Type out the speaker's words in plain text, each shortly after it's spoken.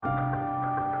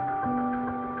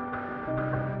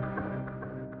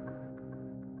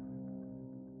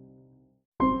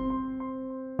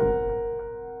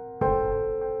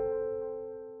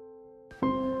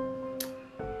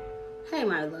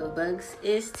Alright, love bugs.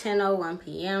 It's 10:01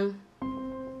 p.m.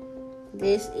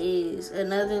 This is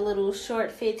another little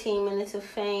short 15 minutes of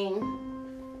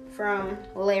fame from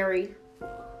Larry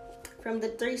from the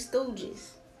Three Stooges,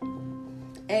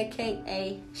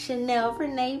 aka Chanel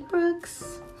Renee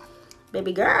Brooks.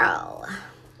 Baby girl.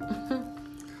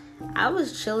 I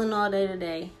was chilling all day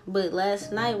today, but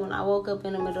last night when I woke up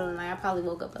in the middle of the night, I probably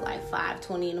woke up at like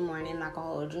 5:20 in the morning, not gonna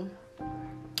hold you,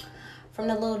 from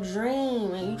the little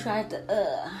dream, and you tried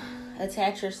to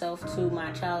attach yourself to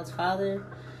my child's father,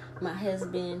 my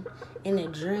husband, in a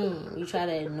dream. You try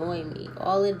to annoy me.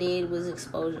 All it did was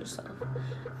expose yourself.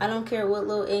 I don't care what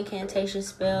little incantation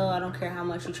spell. I don't care how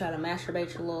much you try to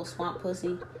masturbate your little swamp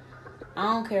pussy.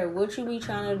 I don't care what you be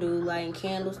trying to do, lighting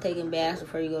candles, taking baths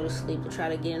before you go to sleep to try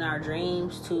to get in our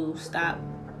dreams to stop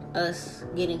us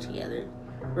getting together.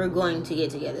 We're going to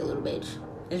get together, little bitch.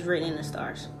 It's written in the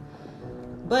stars.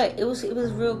 But it was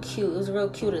real cute. It was a real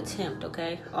cute attempt,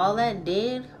 okay? All that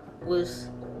did was,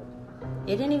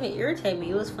 it didn't even irritate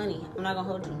me. It was funny. I'm not gonna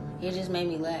hold you. It just made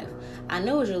me laugh. I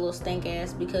know it was your little stank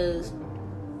ass, because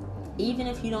even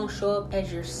if you don't show up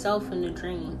as yourself in the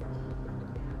dream,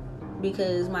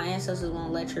 because my ancestors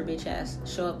won't let your bitch ass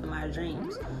show up in my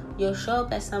dreams, you'll show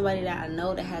up as somebody that I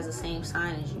know that has the same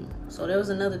sign as you. So there was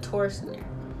another Taurus in there,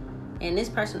 and this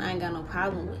person I ain't got no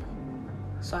problem with.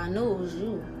 So I knew it was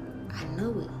you. I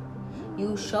knew it.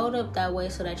 You showed up that way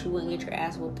so that you wouldn't get your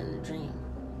ass whooped in the dream.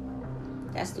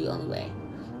 That's the only way.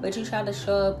 But you tried to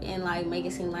show up and like make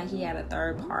it seem like he had a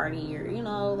third party,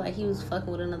 or like he was fucking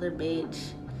with another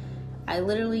bitch. I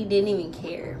literally didn't even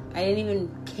care. I didn't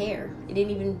even care. It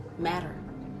didn't even matter.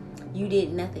 You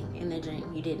did nothing in the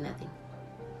dream. You did nothing.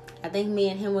 I think me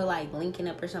and him were like linking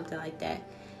up or something like that.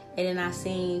 And then I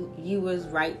seen you was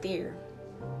right there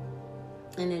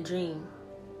in the dream,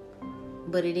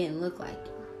 but it didn't look like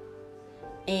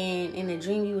you. And in the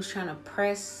dream, you was trying to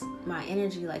press my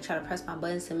energy, like try to press my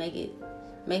buttons to make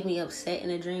me upset in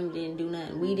the dream. Didn't do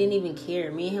nothing. We didn't even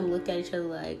care. Me and him looked at each other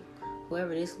like,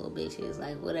 whoever this little bitch is,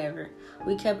 like, whatever.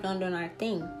 We kept on doing our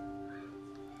thing.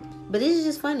 But this is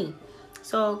just funny.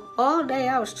 So, all day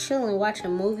I was chilling,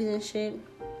 watching movies and shit.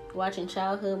 Watching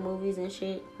childhood movies and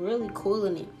shit. Really cool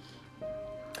in it.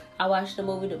 I watched the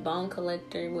movie The Bone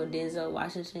Collector with Denzel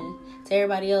Washington. To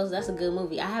everybody else, that's a good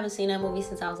movie. I haven't seen that movie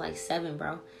since I was like 7,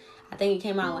 bro. I think it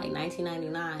came out like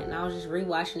 1999. And I was just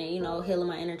rewatching it, healing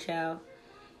my inner child.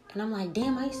 And I'm like,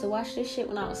 damn, I used to watch this shit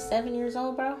when I was 7 years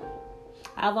old, bro.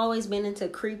 I've always been into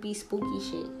creepy, spooky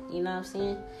shit. You know what I'm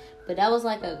saying? But that was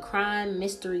like a crime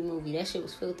mystery movie. That shit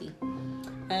was filthy.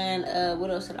 And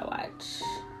what else did I watch?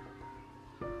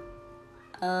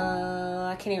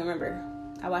 I can't even remember.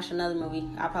 I watched another movie.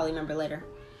 I'll probably remember later.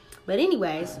 But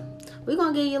anyways, we're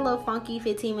going to give you a little funky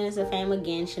 15 minutes of fame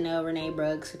again. Chanel Renee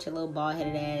Brooks with your little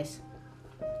bald-headed ass.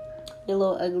 Your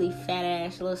little ugly fat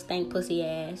ass. Your little stank pussy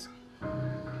ass.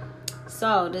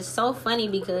 So, this is so funny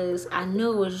because I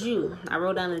knew it was you. I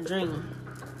wrote down a dream.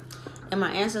 And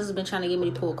my ancestors have been trying to get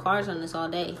me to pull cards on this all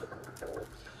day.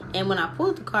 And when I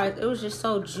pulled the cards, it was just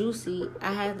so juicy.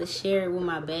 I had to share it with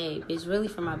my babe. It's really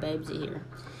for my babe to hear.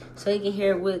 So he can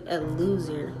hear what a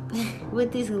loser,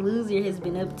 what this loser has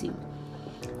been up to.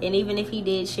 And even if he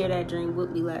did share that dream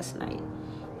with me last night,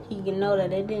 he can know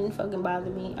that it didn't fucking bother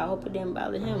me. I hope it didn't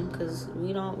bother him, because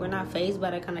we're not fazed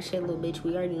by that kind of shit, little bitch.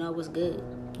 We already know what's good.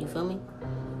 You feel me?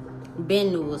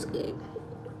 Ben knew what's good.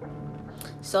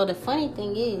 So the funny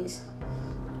thing is,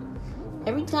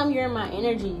 every time you're in my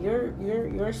energy,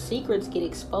 your secrets get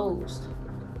exposed.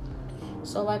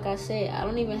 So like I said, I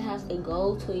don't even have to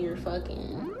go to your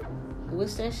fucking,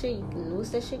 what's that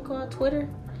shit called? Twitter?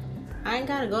 I ain't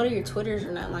gotta go to your Twitters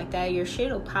or nothing like that. Your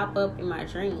shit will pop up in my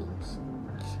dreams.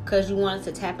 Cause you wanted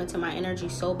to tap into my energy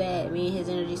so bad, me and his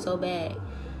energy so bad.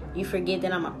 You forget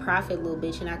that I'm a prophet, little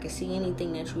bitch, and I can see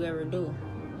anything that you ever do.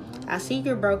 I see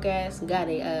your broke ass got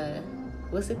a,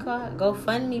 what's it called?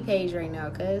 GoFundMe page right now,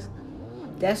 cuz.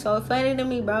 That's so funny to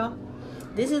me, bro.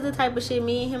 This is the type of shit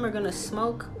me and him are gonna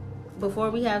smoke before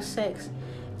we have sex.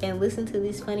 And listen to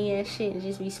this funny ass shit and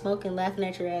just be smoking, laughing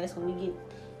at your ass when we get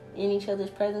in each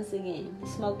other's presence again.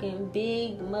 Smoking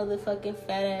big motherfucking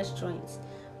fat ass joints.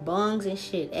 Bongs and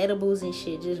shit, edibles and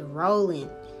shit, just rolling.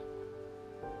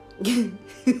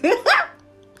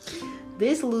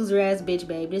 This loser ass bitch,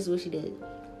 babe, this is what she did.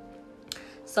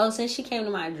 So since she came to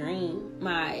my dream,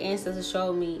 my ancestors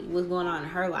showed me what's going on in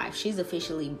her life. She's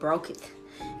officially broke it.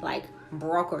 Like,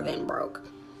 broker than broke.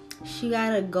 She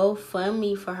got a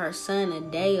GoFundMe for her son,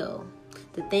 Adeo.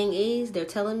 The thing is, they're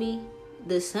telling me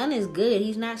the son is good.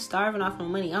 He's not starving off no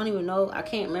money. I don't even know. I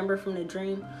can't remember from the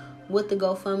dream what the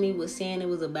GoFundMe was saying it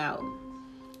was about.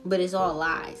 But it's all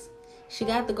lies. She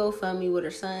got the GoFundMe with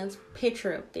her son's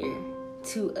picture up there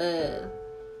to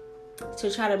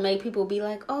try to make people be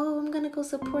like, oh, I'm gonna go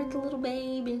support the little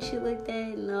babe and shit like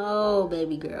that. No,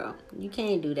 baby girl, you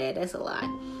can't do that. That's a lie.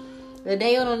 The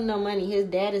Dale don't need no money. His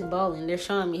dad is balling. They're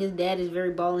showing me his dad is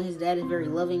very balling. His dad is very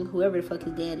loving. Whoever the fuck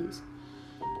his dad is.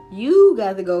 You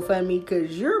got the GoFundMe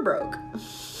because you're broke.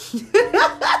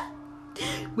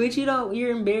 But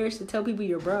you're embarrassed to tell people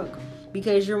you're broke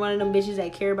because you're one of them bitches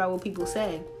that care about what people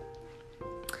say.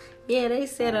 Yeah, they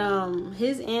said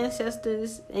his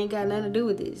ancestors ain't got nothing to do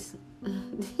with this.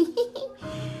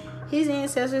 His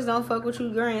ancestors don't fuck with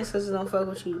you. Your ancestors don't fuck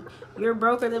with you. You're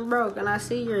broker than broke. And I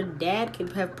see your dad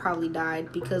could have probably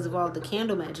died because of all the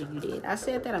candle magic you did. I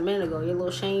said that a minute ago. Your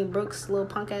little Shane Brooks, little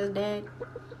punk ass dad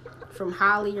from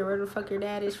Holly or where the fuck your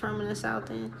dad is from in the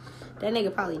South End. That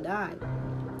nigga probably died.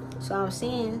 So I'm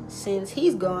saying, since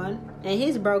he's gone and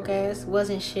his broke ass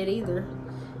wasn't shit either,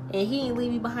 and he ain't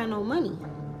leave you behind no money.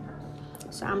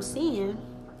 So I'm saying,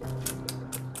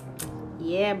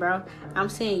 yeah, bro. I'm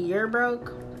saying you're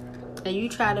broke, and you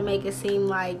try to make it seem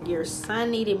like your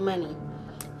son needed money,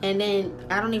 and then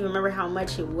I don't even remember how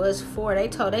much it was for.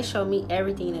 They showed me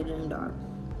everything in a dream, dog.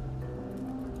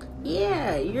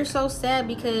 Yeah, you're so sad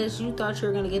because you thought you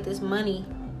were gonna get this money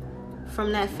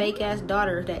from that fake ass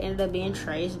daughter that ended up being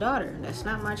Trey's daughter. That's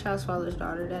not my child's father's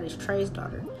daughter. That is Trey's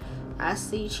daughter. I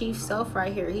see Chief Self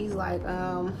right here. He's like,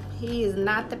 he is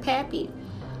not the pappy.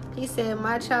 He said,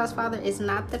 my child's father is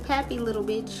not the pappy, little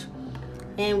bitch.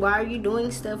 And why are you doing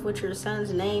stuff with your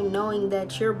son's name knowing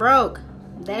that you're broke?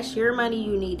 That's your money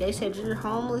you need. They said you're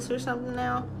homeless or something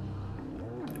now.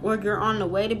 Or you're on the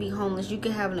way to be homeless. You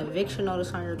could have an eviction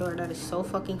notice on your door. That is so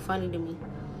fucking funny to me.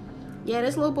 Yeah,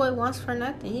 this little boy wants for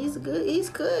nothing. He's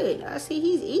good. I see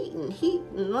he's eating.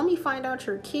 Let me find out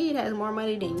your kid has more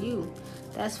money than you.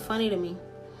 That's funny to me.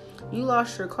 You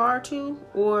lost your car too,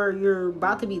 or you're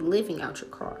about to be living out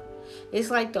your car. It's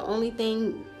like the only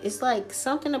thing, it's like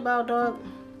something about, dog,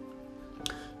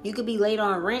 you could be late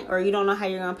on rent or you don't know how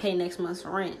you're going to pay next month's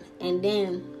rent. And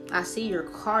then I see your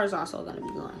car's also going to be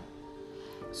gone.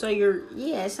 So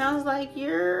it sounds like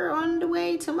you're on the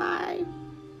way to my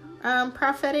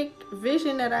prophetic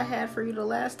vision that I had for you the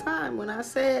last time when I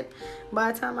said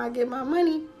by the time I get my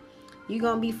money, you're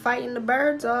gonna be fighting the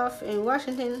birds off in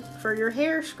Washington for your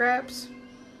hair scraps.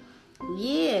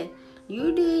 Yeah,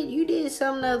 you did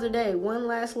something the other day. One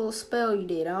last little spell you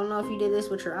did. I don't know if you did this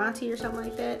with your auntie or something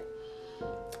like that,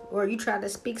 or you tried to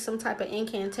speak some type of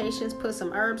incantations, put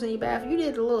some herbs in your bath. You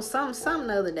did a little something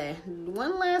the other day.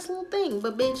 One last little thing,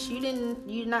 but bitch,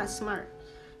 you're not smart.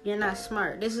 You're not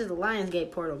smart. This is the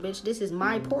Lionsgate portal, bitch. This is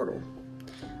my portal.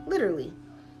 Literally.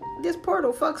 This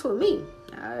portal fucks with me.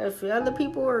 If other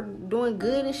people are doing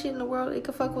good and shit in the world, it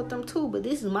can fuck with them too. But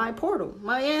this is my portal.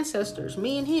 My ancestors.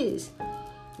 Me and his.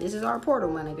 This is our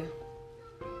portal, my nigga.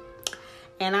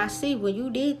 And I see when you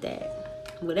did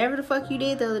that, whatever the fuck you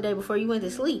did the other day before you went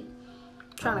to sleep,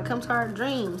 trying to come to our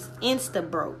dreams, insta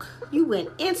broke. You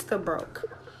went insta broke.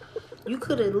 You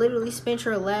could have literally spent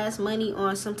your last money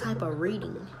on some type of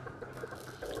reading.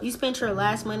 You spent your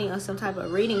last money on some type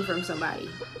of reading from somebody.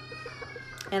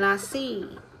 And I see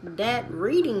that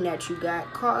reading that you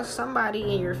got caused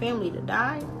somebody in your family to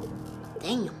die.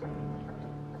 Damn.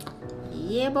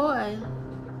 Yeah, boy.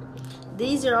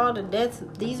 These are all the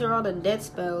death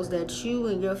spells that you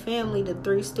and your family, the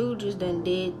Three Stooges, done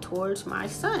did towards my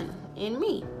son and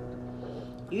me.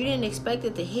 You didn't expect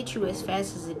it to hit you as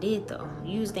fast as it did, though.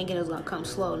 You was thinking it was going to come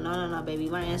slow. No, baby.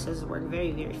 My ancestors work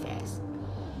very, very fast.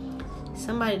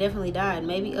 Somebody definitely died.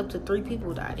 Maybe up to 3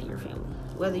 people died in your family.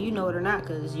 Whether you know it or not,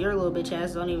 because your little bitch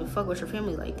ass don't even fuck with your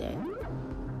family like that.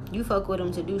 You fuck with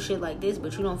them to do shit like this,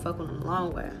 but you don't fuck with them the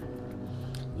long way.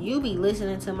 You be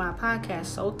listening to my podcast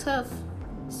so tough.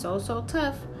 So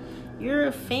tough. You're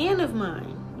a fan of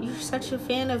mine. You're such a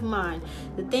fan of mine.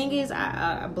 The thing is,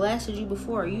 I blasted you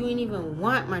before. You didn't even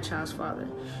want my child's father.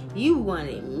 You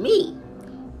wanted me.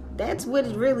 That's what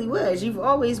it really was. You've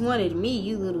always wanted me,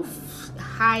 you little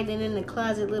hiding in the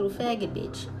closet little faggot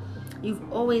bitch.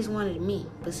 You've always wanted me.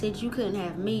 But since you couldn't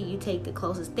have me, you take the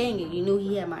closest thing and you knew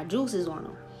he had my juices on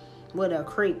him. What a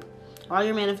creep. All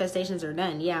your manifestations are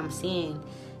done. Yeah, I'm seeing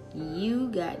you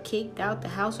got kicked out the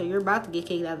house, or you're about to get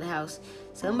kicked out the house.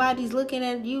 Somebody's looking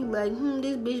at you like,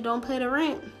 this bitch don't pay the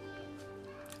rent.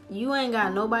 You ain't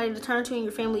got nobody to turn to in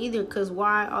your family either, because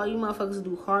why? All you motherfuckers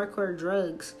do hardcore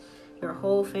drugs. Your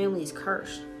whole family is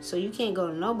cursed, so you can't go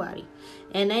to nobody.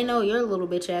 And they know your little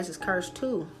bitch ass is cursed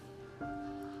too.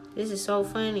 This is so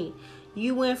funny.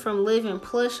 You went from living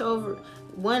plush over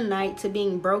one night to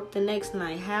being broke the next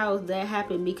night. How that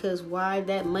happened? Because why?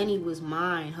 That money was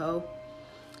mine, ho.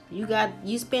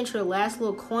 You spent your last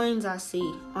little coins I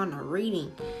see on a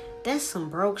reading. That's some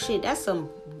broke shit. That's some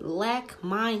lack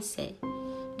mindset.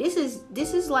 This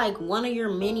is like one of your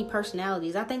many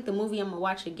personalities. I think the movie I'm gonna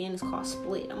watch again is called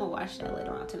Split. I'm gonna watch that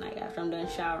later on tonight after I'm done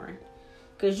showering.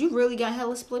 Cause you really got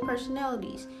hella split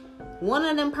personalities. One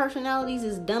of them personalities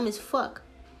is dumb as fuck.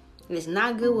 And it's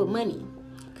not good with money.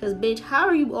 Cause bitch, how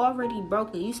are you already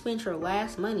broke and you spent your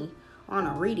last money on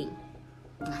a reading?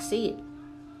 I see it.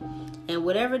 And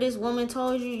whatever this woman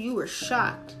told you, you were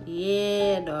shocked.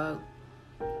 Yeah, dog.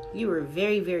 You were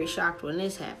very, very shocked when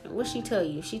this happened. What'd she tell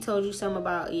you? She told you something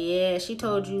about, she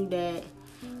told you that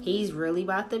he's really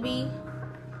about to be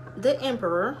the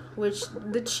emperor, which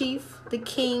the chief, the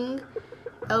king,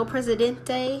 El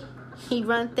Presidente. He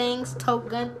run things, tote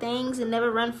gun things, and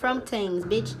never run from things,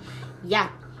 bitch. Yeah.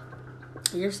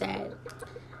 You're sad.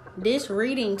 This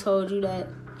reading told you that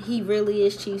he really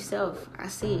is chief self. I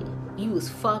see it. You was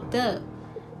fucked up.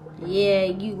 Yeah,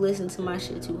 you listen to my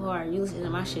shit too hard. You listen to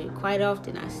my shit quite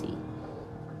often, I see.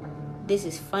 This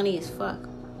is funny as fuck.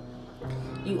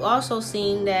 You also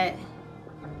seen that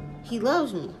he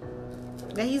loves me.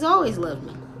 That he's always loved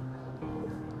me.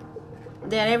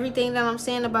 That everything that I'm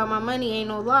saying about my money ain't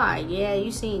no lie. Yeah,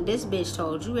 you seen this bitch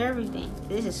told you everything.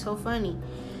 This is so funny.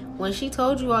 When she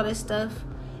told you all this stuff,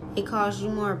 it caused you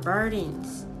more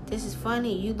burdens. This is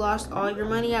funny. You lost all your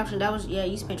money options.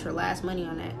 You spent your last money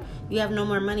on that. You have no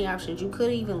more money options. You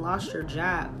could have even lost your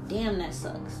job. Damn, that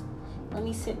sucks. Let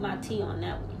me sip my tea on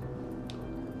that one.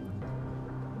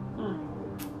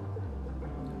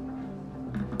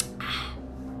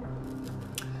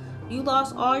 You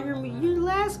lost all your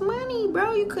last money,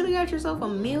 bro. You could have got yourself a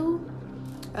meal,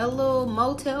 a little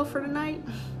motel for the night.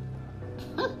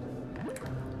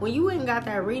 When you went and got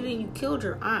that reading, you killed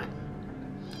your aunt.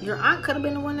 Your aunt could have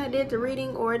been the one that did the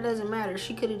reading, or it doesn't matter.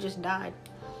 She could have just died.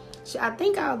 I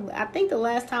think the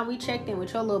last time we checked in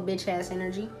with your little bitch ass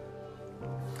energy,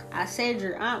 I said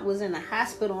your aunt was in the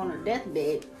hospital on her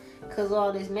deathbed because of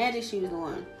all this magic she was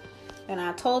doing. And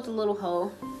I told the little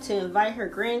hoe to invite her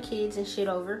grandkids and shit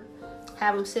over,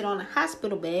 have them sit on a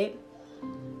hospital bed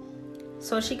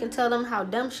so she can tell them how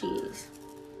dumb she is.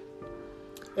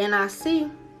 And I see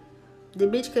the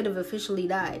bitch could have officially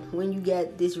died when you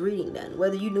got this reading done.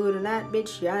 Whether you knew it or not,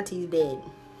 bitch, your auntie's dead.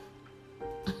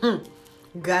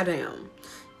 Goddamn.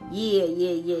 Yeah.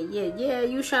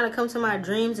 You trying to come to my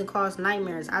dreams and cause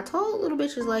nightmares. I told little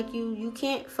bitches like you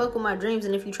can't fuck with my dreams.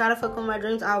 And if you try to fuck with my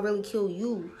dreams, I'll really kill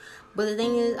you. But the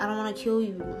thing is, I don't want to kill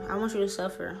you. I want you to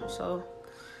suffer. So,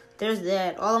 there's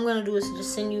that. All I'm going to do is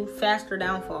just send you faster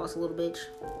downfalls, little bitch.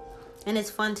 And it's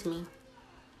fun to me.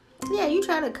 Yeah, you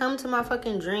try to come to my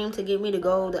fucking dream to get me to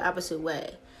go the opposite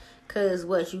way. Because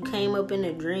what, you came up in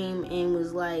a dream and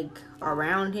was like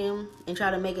around him and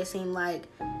try to make it seem like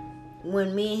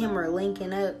when me and him are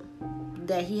linking up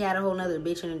that he had a whole nother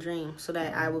bitch in a dream. So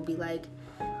that I would be like,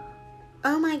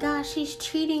 oh my gosh, he's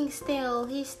cheating still.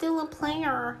 He's still a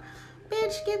player.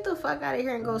 Bitch, get the fuck out of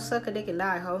here and go suck a dick and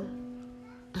die, ho.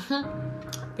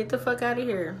 Get the fuck out of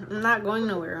here. I'm not going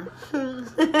nowhere.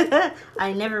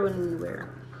 I never went anywhere.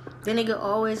 That nigga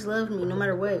always loved me no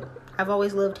matter what. I've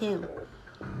always loved him.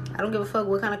 I don't give a fuck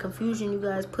what kind of confusion you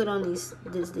guys put on these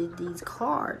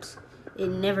cards. It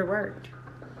never worked.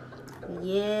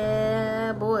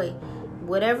 Yeah, boy.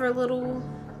 Whatever little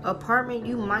apartment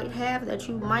you might have that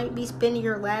you might be spending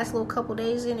your last little couple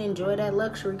days in, enjoy that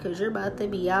luxury because you're about to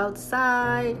be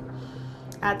outside.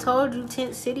 I told you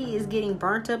Tent City is getting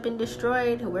burnt up and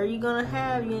destroyed. Where you gonna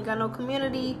have? You ain't got no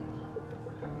community.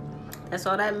 That's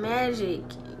all that magic.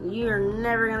 You're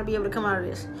never gonna be able to come out of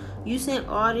this. You sent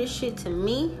all this shit to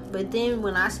me, but then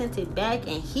when I sent it back,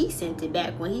 and he sent it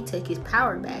back when he took his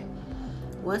power back,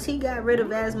 once he got rid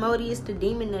of Asmodeus, the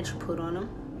demon that you put on him,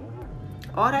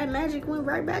 all that magic went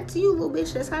right back to you, little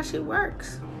bitch. That's how shit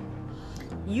works.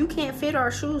 You can't fit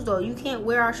our shoes, though. You can't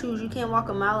wear our shoes. You can't walk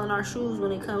a mile in our shoes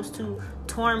when it comes to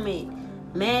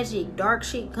torment, magic, dark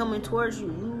shit coming towards you.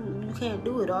 You can't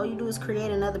do it. All you do is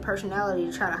create another personality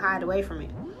to try to hide away from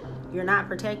it. You're not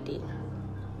protected.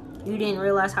 You didn't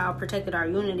realize how protected our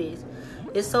unit is.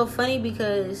 It's so funny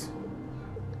because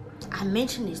I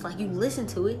mentioned this, like you listen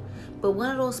to it, but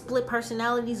one of those split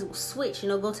personalities will switch,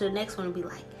 go to the next one and be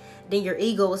like, then your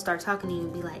ego will start talking to you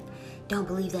and be like, don't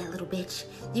believe that, little bitch.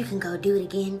 You can go do it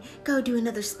again. Go do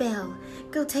another spell.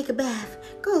 Go take a bath.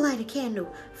 Go light a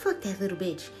candle. Fuck that little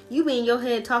bitch. You be in your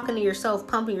head talking to yourself,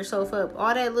 pumping yourself up.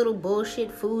 All that little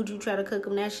bullshit food you try to cook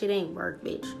them, that shit ain't work,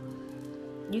 bitch.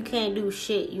 You can't do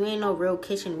shit. You ain't no real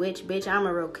kitchen witch, bitch. I'm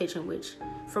a real kitchen witch.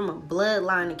 From a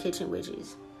bloodline of kitchen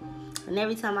witches. And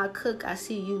every time I cook, I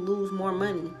see you lose more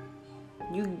money.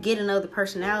 You get another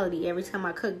personality every time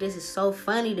I cook. This is so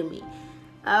funny to me.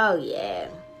 Oh, yeah.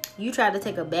 You tried to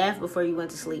take a bath before you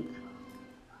went to sleep.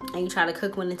 And you try to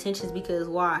cook with intentions because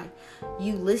why?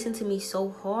 You listen to me so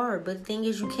hard. But the thing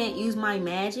is, you can't use my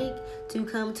magic to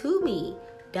come to me.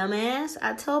 Dumbass.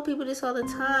 I tell people this all the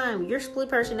time. Your split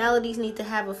personalities need to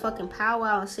have a fucking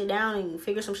powwow and sit down and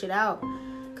figure some shit out.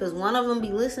 Because one of them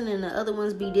be listening, the other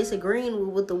ones be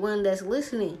disagreeing with the one that's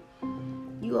listening.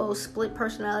 You old split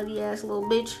personality ass little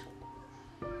bitch.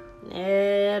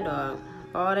 Yeah, dog.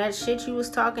 All that shit you was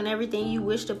talking, everything you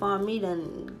wished upon me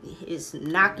done is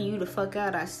knocking you the fuck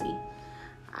out. I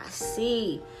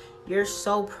see. You're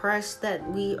so pressed that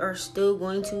we are still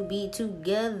going to be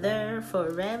together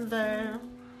forever.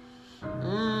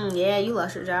 Yeah, you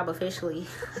lost your job officially.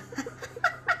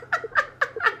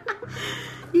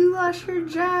 You lost your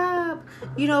job.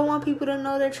 You don't want people to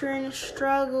know that you're in a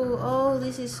struggle. Oh,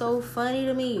 this is so funny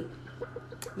to me.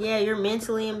 Yeah, you're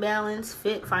mentally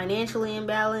imbalanced, financially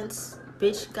imbalanced.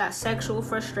 Bitch got sexual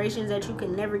frustrations that you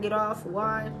can never get off.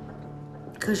 Why?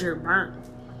 Because you're burnt.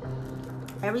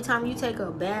 Every time you take a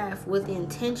bath with the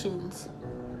intentions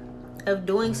of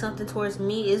doing something towards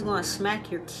me, it's going to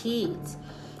smack your kids.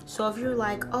 So if you're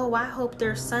like, oh, I hope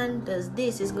their son does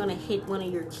this, it's going to hit one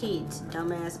of your kids,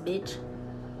 dumbass bitch.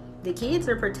 The kids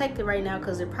are protected right now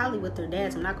because they're probably with their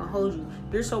dads. I'm not going to hold you.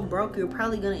 You're so broke, you're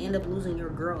probably going to end up losing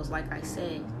your girls, like I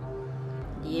said.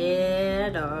 Yeah,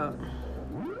 dog.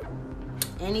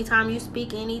 Anytime you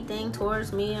speak anything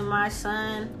towards me and my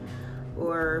son,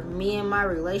 or me and my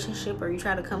relationship, or you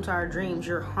try to come to our dreams,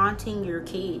 you're haunting your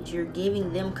kids. You're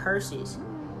giving them curses.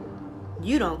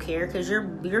 You don't care because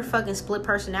your fucking split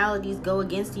personalities go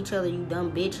against each other, you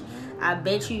dumb bitch. I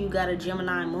bet you got a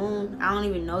Gemini moon. I don't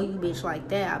even know you bitch like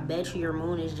that. I bet you your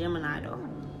moon is Gemini though.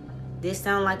 This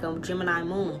sound like a Gemini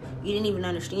moon. You didn't even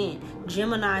understand.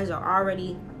 Geminis are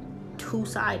already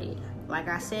two-sided. Like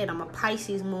I said, I'm a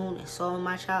Pisces moon and so am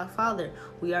my child father.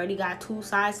 We already got two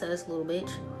sides to us, little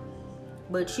bitch.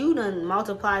 But you done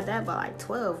multiplied that by like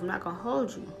 12. I'm not gonna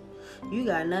hold you. You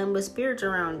got nothing but spirits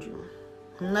around you.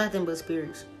 Nothing but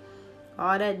spirits.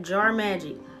 All that jar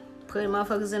magic. Putting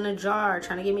motherfuckers in a jar.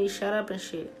 Trying to get me to shut up and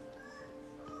shit.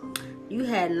 You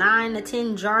had 9 to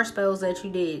 10 jar spells that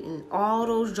you did. And all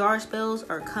those jar spells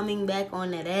are coming back on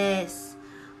that ass.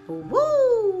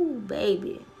 Woo,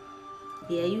 baby.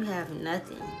 Yeah, you have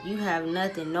nothing. You have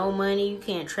nothing. No money. You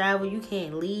can't travel. You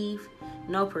can't leave.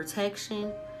 No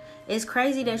protection. It's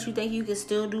crazy that you think you can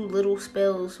still do little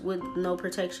spells with no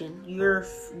protection. You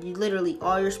literally,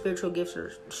 all your spiritual gifts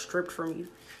are stripped from you.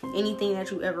 Anything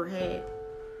that you ever had.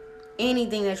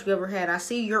 Anything that you ever had. I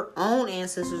see your own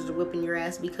ancestors are whipping your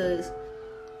ass because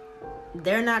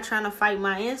they're not trying to fight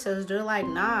my ancestors. They're like,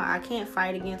 nah, I can't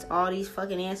fight against all these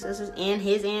fucking ancestors and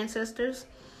his ancestors.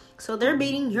 So they're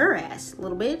beating your ass,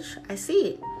 little bitch. I see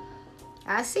it.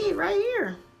 I see it right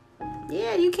here.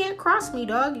 Yeah, you can't cross me,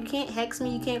 dog. You can't hex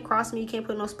me. You can't cross me. You can't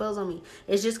put no spells on me.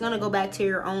 It's just going to go back to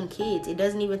your own kids. It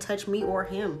doesn't even touch me or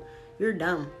him. You're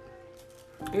dumb.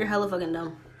 You're hella fucking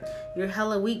dumb. You're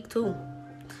hella weak, too.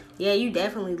 Yeah, you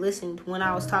definitely listened when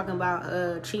I was talking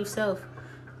about Chief Self.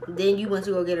 Then you went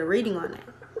to go get a reading on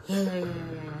that.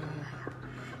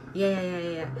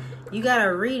 Yeah. You got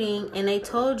a reading, and they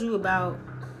told you about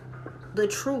the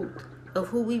truth of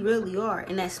who we really are,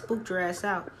 and that spooked your ass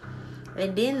out.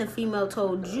 And then the female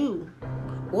told you,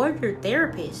 or your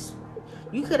therapist,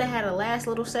 you could have had a last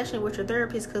little session with your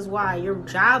therapist because why? Your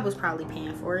job was probably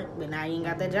paying for it, but now you ain't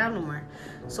got that job no more.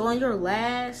 So on your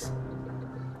last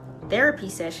therapy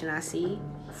session, I see,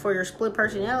 for your split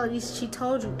personalities, she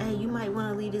told you, hey, you might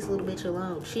want to leave this little bitch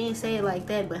alone. She ain't say it like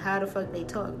that, but how the fuck they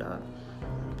talk, dog?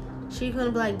 She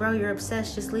gonna be like, bro, you're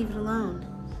obsessed, just leave it alone.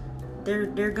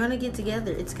 They're gonna get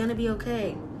together. It's gonna be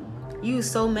okay. You was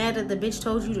so mad that the bitch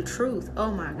told you the truth.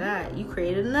 Oh my God. You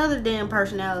created another damn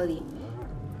personality.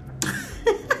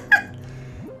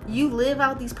 You live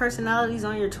out these personalities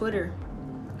on your Twitter,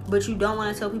 but you don't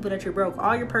want to tell people that you're broke.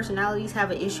 All your personalities have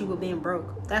an issue with being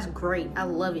broke. That's great. I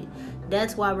love it.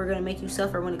 That's why we're going to make you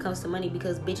suffer when it comes to money,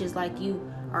 because bitches like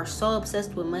you are so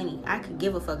obsessed with money. I could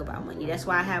give a fuck about money. That's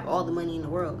why I have all the money in the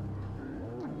world.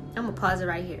 I'm going to pause it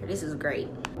right here. This is great.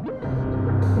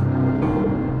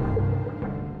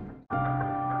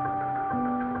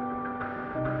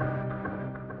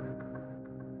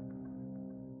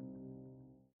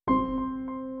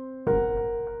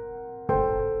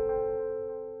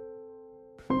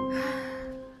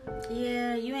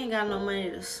 Yeah, you ain't got no money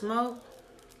to smoke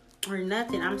or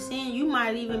nothing. I'm saying you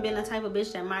might even been the type of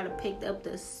bitch that might have picked up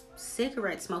the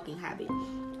cigarette smoking habit.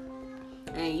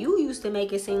 And you used to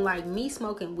make it seem like me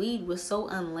smoking weed was so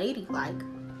unladylike.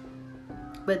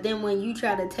 But then when you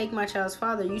try to take my child's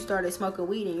father, you started smoking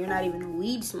weed and you're not even a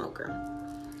weed smoker.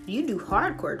 You do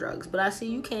hardcore drugs, but I see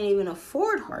you can't even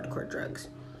afford hardcore drugs.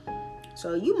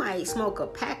 So you might smoke a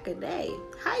pack a day.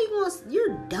 How you gonna?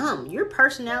 You're dumb. Your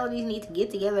personalities need to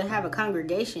get together and have a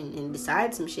congregation and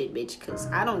decide some shit, bitch. Cause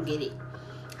I don't get it.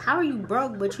 How are you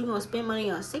broke but you gonna spend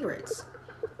money on cigarettes?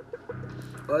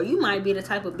 Or you might be the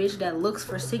type of bitch that looks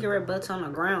for cigarette butts on the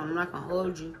ground. I'm not gonna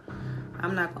hold you.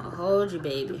 I'm not gonna hold you,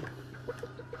 baby.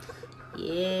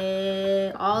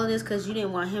 Yeah, all of this because you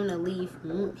didn't want him to leave.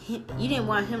 You didn't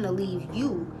want him to leave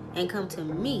you and come to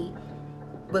me.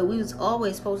 But we was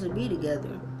always supposed to be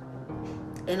together.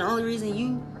 And the only reason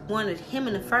you wanted him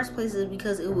in the first place is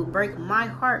because it would break my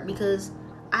heart because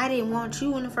I didn't want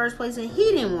you in the first place and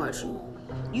he didn't want you.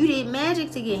 You did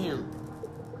magic to get him.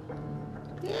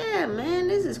 Yeah, man,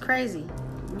 this is crazy.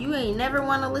 You ain't never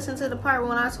want to listen to the part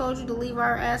when I told you to leave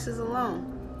our asses alone.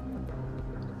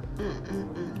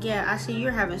 Yeah, I see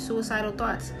you're having suicidal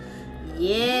thoughts.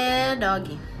 Yeah,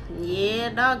 doggy. Yeah,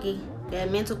 doggy. That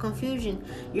mental confusion.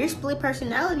 Your split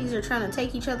personalities are trying to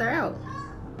take each other out.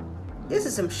 This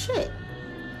is some shit.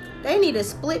 They need a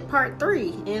split part 3.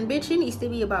 And bitch, it needs to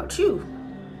be about you.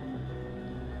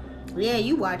 Yeah,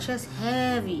 you watch us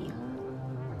heavy.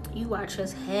 You watch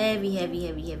us heavy.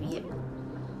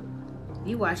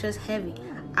 You watch us heavy.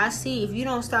 I see if you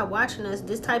don't stop watching us,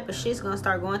 this type of shit's gonna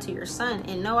start going to your son.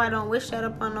 And no, I don't wish that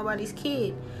upon nobody's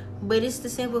kid. But it's the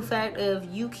simple fact of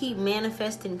you keep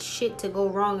manifesting shit to go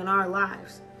wrong in our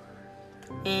lives.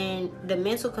 And the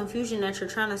mental confusion that you're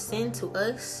trying to send to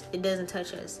us, it doesn't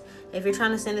touch us. If you're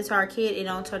trying to send it to our kid, it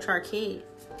don't touch our kid.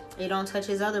 It don't touch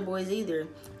his other boys either.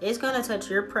 It's gonna touch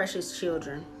your precious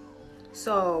children.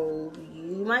 So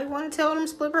you might want to tell them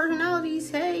split personalities,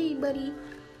 hey buddy,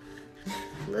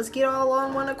 let's get all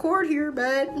on one accord here,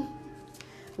 bud.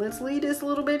 Let's leave this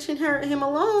little bitch and him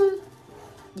alone.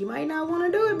 You might not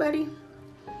want to do it, buddy.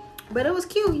 But it was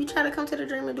cute. You try to come to the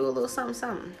dream and do a little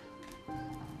something.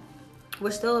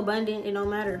 We're still abundant. It don't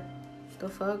matter. The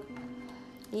fuck?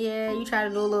 Yeah, you try to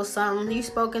do a little something. You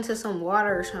spoke into some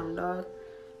water or something, dog.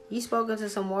 You spoke into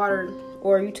some water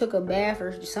or you took a bath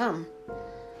or something.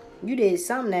 You did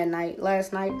something that night,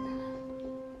 last night.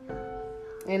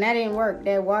 And that didn't work.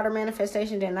 That water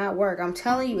manifestation did not work. I'm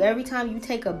telling you, every time you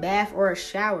take a bath or a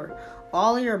shower,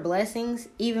 all of your blessings,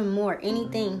 even more,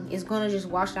 anything is going to just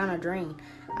wash down a drain.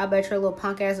 I bet your little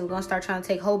punk ass is going to start trying to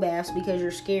take whole baths because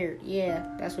you're scared. Yeah,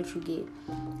 that's what you get.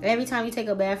 Every time you take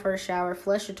a bath or a shower,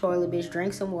 flush your toilet, bitch,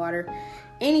 drink some water.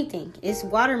 Anything. It's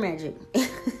water magic.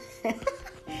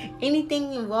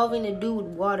 Anything involving to do with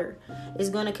water is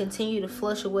going to continue to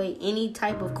flush away any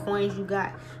type of coins you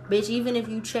got. Bitch, even if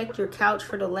you checked your couch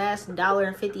for the last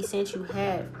 $1.50 you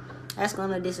have, that's going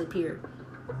to disappear.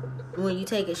 When you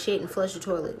take a shit and flush the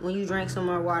toilet, when you drink some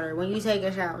more water, when you take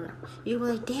a shower, you be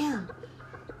like, damn,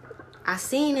 I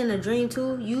seen in a dream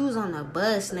too, you was on the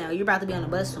bus now. You're about to be on the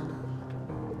bus soon.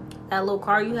 That little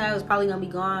car you have is probably going to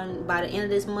be gone by the end of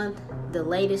this month, the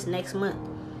latest next month.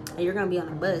 And you're going to be on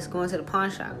the bus going to the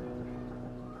pawn shop.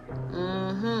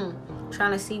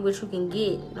 Trying to see what you can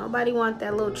get. Nobody want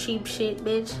that little cheap shit,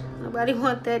 bitch. Nobody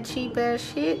want that cheap ass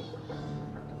shit.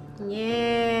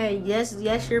 Yeah,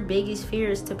 yes, your biggest fear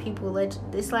is to people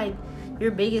it's like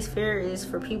your biggest fear is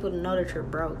for people to know that you're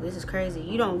broke. This is crazy.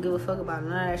 You don't give a fuck about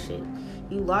none of that shit.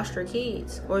 You lost your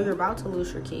kids, or you're about to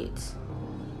lose your kids.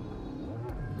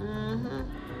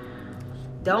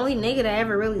 The only nigga that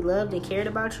ever really loved and cared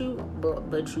about you,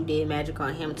 but you did magic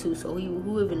on him too. So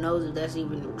who even knows if that's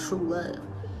even true love?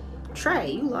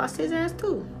 Trey, you lost his ass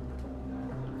too.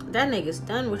 That nigga's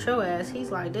done with your ass.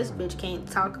 He's like, this bitch can't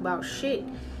talk about shit.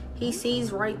 He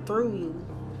sees right through you.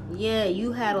 Yeah,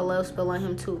 you had a love spell on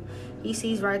him too. He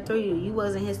sees right through you. You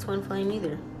wasn't his twin flame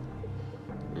either.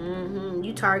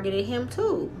 You targeted him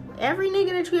too. Every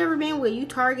nigga that you ever been with, you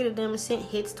targeted them and sent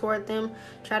hits toward them.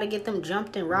 Try to get them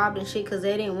jumped and robbed and shit because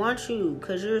they didn't want you.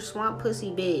 Because you're a swamp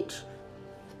pussy bitch.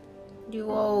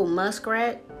 You old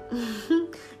muskrat.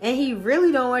 And he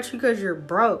really don't want you because you're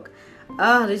broke.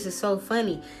 Oh, this is so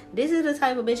funny. This is the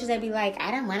type of bitches that be like,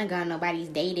 I don't want to go on nobody's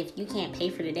date if you can't pay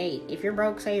for the date. If you're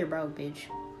broke, say you're broke, bitch.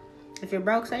 If you're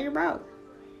broke, say you're broke.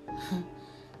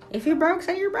 If you're broke,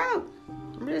 say you're broke.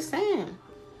 I'm just saying.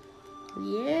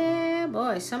 Yeah,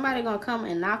 boy. Somebody gonna come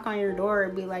and knock on your door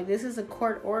and be like, this is a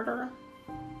court order.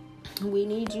 We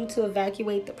need you to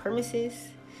evacuate the premises.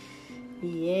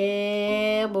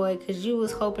 Yeah, boy. Because you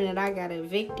was hoping that I got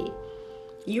evicted.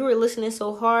 You were listening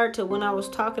so hard to when I was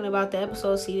talking about the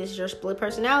episode. See, this is your split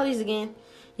personalities again.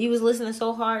 You was listening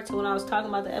so hard to when I was talking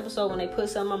about the episode when they put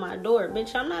something on my door.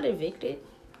 Bitch, I'm not evicted.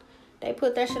 They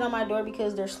put that shit on my door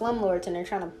because they're slumlords and they're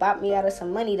trying to bop me out of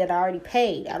some money that I already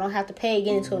paid. I don't have to pay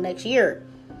again until next year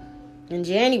in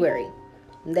January.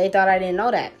 They thought I didn't know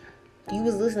that. You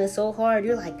was listening so hard.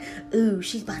 You're like, ooh,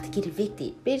 she's about to get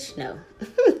evicted. Bitch, no.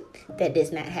 That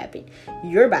does not happen.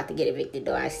 You're about to get evicted,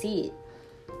 though. I see it.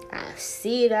 I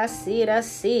see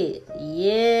it.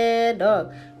 Yeah,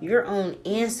 dog. Your own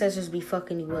ancestors be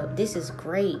fucking you up. This is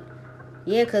great.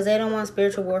 Yeah, because they don't want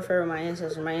spiritual warfare with my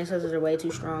ancestors. My ancestors are way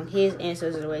too strong. His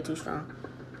ancestors are way too strong.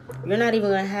 You're not even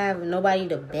going to have nobody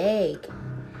to beg.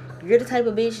 You're the type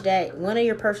of bitch that one of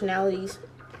your personalities,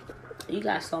 you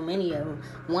got so many of them.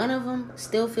 One of them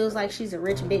still feels like she's a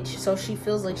rich bitch. So she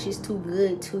feels like she's too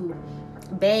good to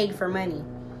beg for money.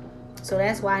 So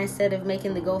that's why instead of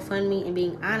making the GoFundMe and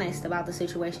being honest about the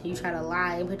situation, you try to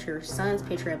lie and put your son's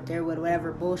picture up there with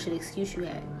whatever bullshit excuse you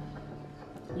had.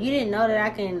 You didn't know that I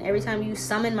can, every time you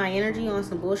summon my energy on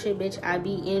some bullshit, bitch, I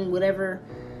be in whatever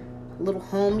little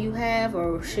home you have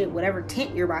or shit, whatever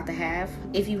tent you're about to have.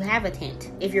 If you have a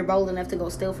tent, if you're bold enough to go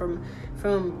steal from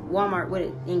Walmart with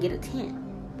it and get a tent.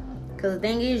 Because the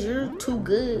thing is, you're too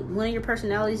good. One of your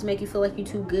personalities make you feel like you're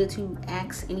too good to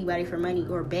ask anybody for money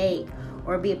or beg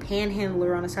or be a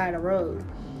panhandler on the side of the road.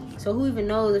 So who even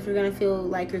knows if you're going to feel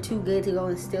like you're too good to go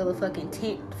and steal a fucking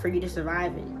tent for you to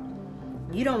survive in.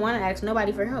 You don't want to ask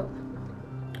nobody for help.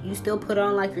 You still put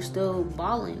on like you're still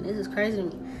balling. This is crazy to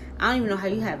me. I don't even know how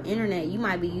you have internet. You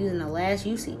might be using the last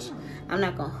usage. I'm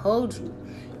not going to hold you.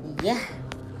 Yeah.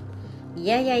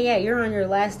 You're on your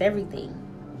last everything.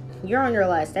 You're on your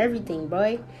last everything,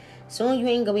 boy. Soon you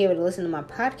ain't going to be able to listen to my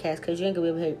podcast because you ain't going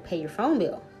to be able to pay your phone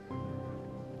bill.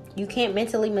 You can't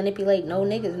mentally manipulate no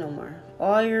niggas no more.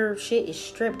 All your shit is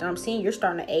stripped. I'm seeing you're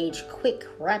starting to age quick,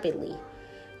 rapidly.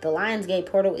 The Lionsgate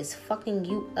portal is fucking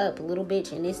you up, little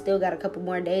bitch, and it still got a couple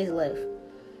more days left.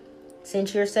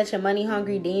 Since you're such a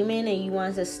money-hungry demon and you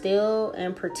want to steal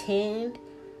and pretend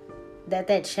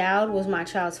that child was my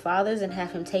child's father's and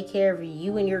have him take care of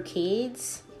you and your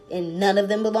kids, and none of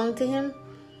them belong to him,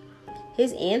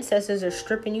 his ancestors are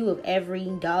stripping you of every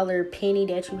dollar, penny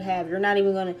that you have. You're not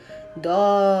even going to...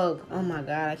 Dog. Oh, my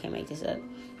God. I can't make this up.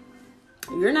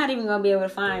 You're not even going to be able to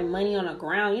find money on the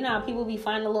ground. You know how people be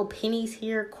finding little pennies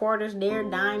here, quarters there,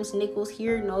 dimes, nickels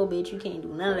here? No, bitch, you can't do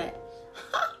none of that.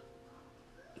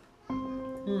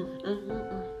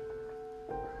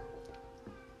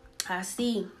 I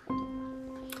see.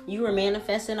 You were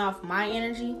manifesting off my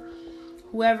energy.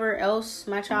 Whoever else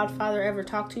my child father ever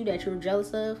talked to that you were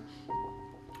jealous of.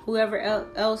 Whoever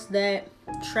else that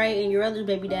Trey and your other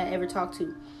baby dad ever talked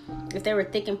to. If they were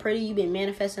thick and pretty, you've been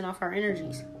manifesting off our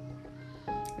energies.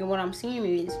 And what I'm seeing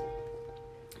is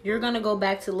you're going to go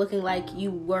back to looking like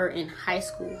you were in high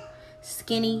school.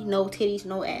 Skinny, no titties,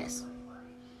 no ass.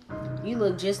 You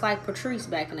look just like Patrice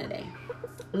back in the day.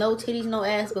 No titties, no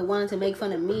ass, but wanted to make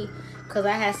fun of me because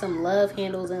I had some love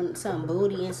handles and some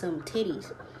booty and some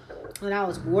titties. And I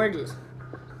was gorgeous.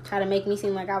 Try to make me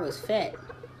seem like I was fat.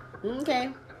 Okay.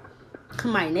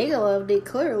 My nigga loved it,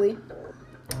 clearly.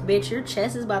 Bitch, your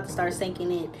chest is about to start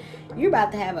sinking in. You're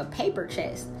about to have a paper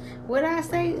chest. What did I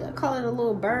say? I call it a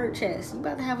little bird chest. You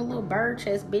about to have a little bird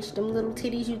chest, bitch. Them little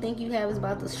titties you think you have is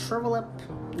about to shrivel up.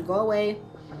 Go away.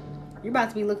 You're about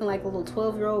to be looking like a little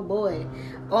 12-year-old boy.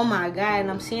 Oh my God, and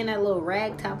I'm seeing that little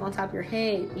rag top on top of your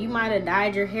head. You might have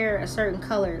dyed your hair a certain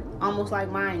color, almost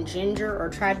like mine, ginger, or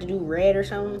tried to do red or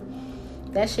something.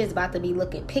 That shit's about to be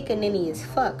looking pickaninny as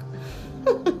fuck.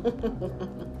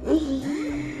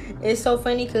 It's so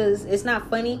funny because it's not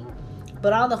funny,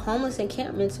 but all the homeless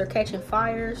encampments are catching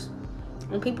fires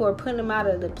and people are putting them out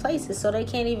of the places so they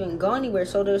can't even go anywhere.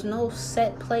 So there's no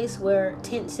set place where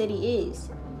Tent City is.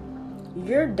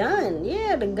 You're done.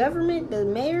 Yeah, the government, the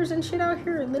mayors and shit out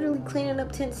here are literally cleaning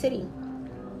up Tent City.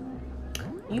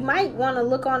 You might want to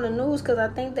look on the news because I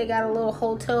think they got a little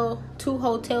hotel, 2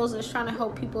 hotels that's trying to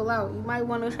help people out. You might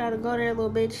want to try to go there,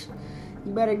 little bitch.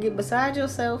 You better get beside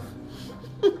yourself.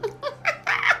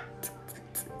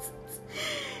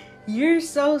 You're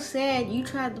so sad. You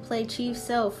tried to play Chief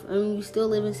Self and you still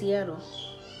live in Seattle.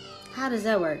 How does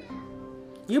that work?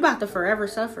 You're about to forever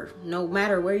suffer, no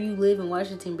matter where you live in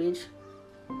Washington, bitch.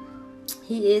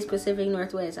 He is Pacific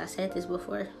Northwest. I said this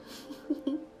before.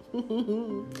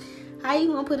 How you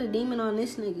gonna put a demon on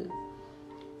this nigga?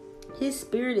 His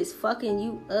spirit is fucking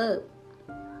you up.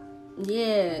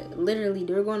 Yeah, literally,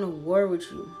 they're going to war with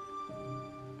you.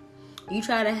 You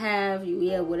try to have,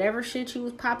 whatever shit you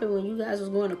was popping when you guys was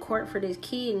going to court for this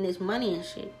kid and this money and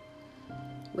shit.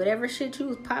 Whatever shit you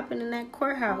was popping in that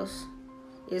courthouse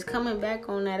is coming back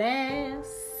on that ass.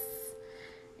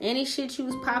 Any shit you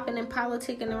was popping and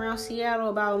politicking around Seattle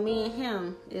about me and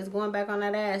him is going back on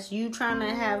that ass. You trying to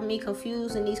have me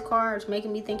confused in these cards,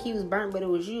 making me think he was burnt, but it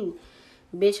was you.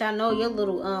 Bitch, I know your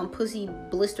little pussy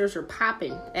blisters are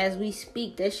popping as we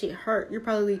speak. That shit hurt. You're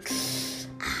probably like,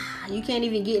 you can't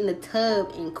even get in the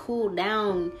tub and cool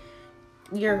down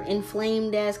your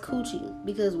inflamed ass coochie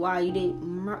because why you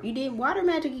did water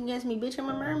magic against me, bitch. I'm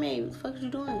a mermaid. What the fuck is you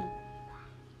doing?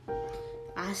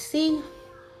 I see.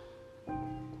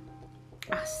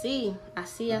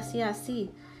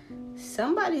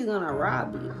 Somebody's gonna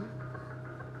rob you.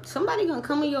 Somebody gonna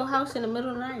come in your house in the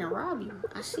middle of the night and rob you.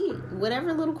 I see it.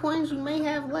 Whatever little coins you may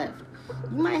have left,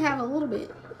 you might have a little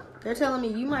bit. They're telling me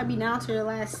you might be down to your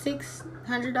last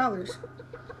 $600.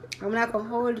 I'm not gonna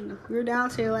hold you. You're down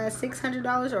to your last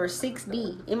 $600 or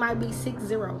 6D. It might be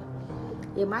 60.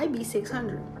 It might be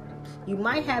 600. You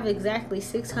might have exactly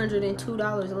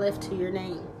 $602 left to your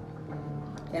name.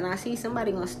 And I see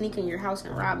somebody gonna sneak in your house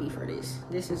and rob you for this.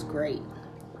 This is great.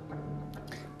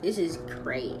 This is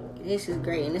great.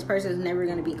 And this person is never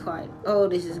gonna be caught. Oh,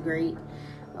 this is great.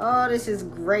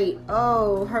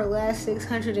 Oh, her last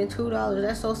 $602.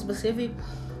 That's so specific.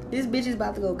 This bitch is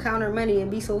about to go count her money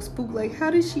and be so spooked. Like, how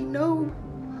did she know?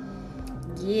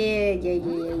 Yeah.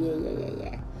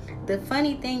 The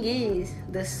funny thing is,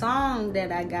 the song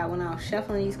that I got when I was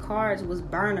shuffling these cards was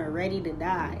Burner, Ready to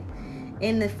Die.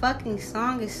 And the fucking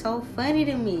song is so funny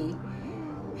to me.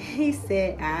 He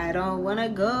said, I don't wanna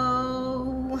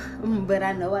go, but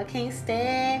I know I can't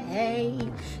stay,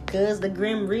 'cause the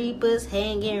Grim Reaper's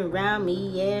hanging around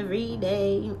me every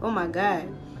day. Oh my God.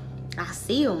 I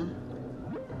see him.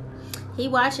 He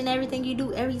watching everything you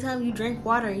do. Every time you drink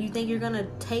water, you think you're gonna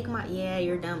take my... Yeah,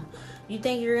 you're dumb. You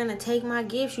think you're gonna take my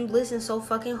gifts. You listen so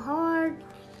fucking hard.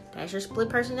 That's your split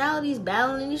personalities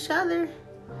battling each other.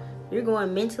 You're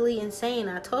going mentally insane.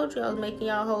 I told you I was making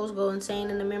y'all hoes go insane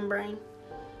in the membrane.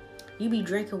 You be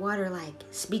drinking water like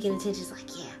speaking intentions like,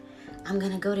 yeah, I'm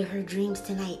gonna go to her dreams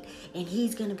tonight and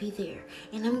he's gonna be there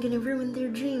and I'm gonna ruin their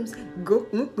dreams. Go.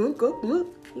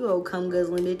 You old cum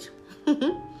guzzling bitch.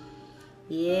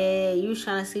 Yeah, you was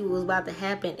trying to see what was about to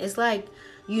happen. It's like,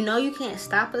 you know you can't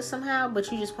stop us somehow,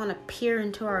 but you just want to peer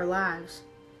into our lives.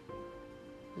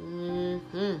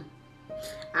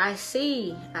 I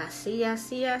see,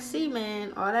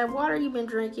 man. All that water you've been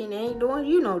drinking ain't doing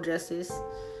you no justice.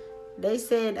 They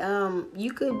said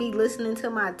you could be listening to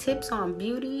my tips on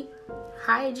beauty,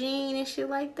 hygiene, and shit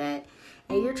like that.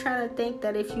 And you're trying to think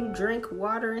that if you drink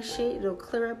water and shit, it'll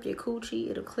clear up your coochie.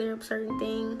 It'll clear up certain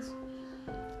things.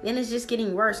 Then it's just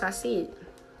getting worse. I see it.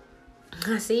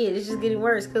 It's just getting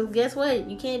worse. Because guess what?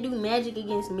 You can't do magic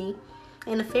against me.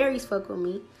 And the fairies fuck with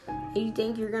me. And you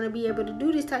think you're going to be able to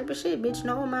do this type of shit. Bitch,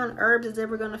 no amount of herbs is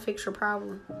ever going to fix your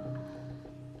problem.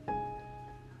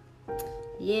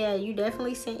 Yeah, you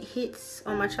definitely sent hits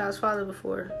on my child's father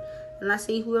before. And I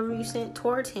see whoever you sent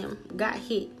towards him got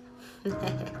hit.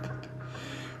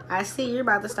 I see you're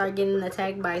about to start getting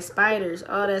attacked by spiders.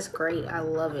 Oh, that's great. I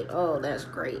love it. Oh, that's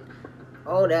great.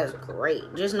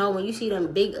 Just know when you see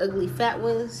them big, ugly, fat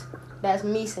ones, that's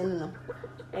me sending them.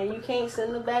 And you can't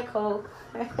send them back home.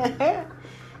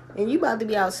 And you about to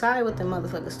be outside with them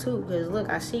motherfuckers too. Because look,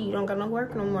 I see you don't got no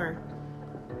work no more.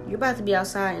 You're about to be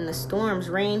outside in the storms.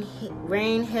 Rain,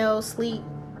 hail, sleet,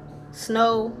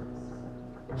 snow,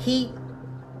 heat.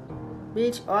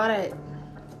 Bitch, all that.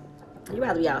 You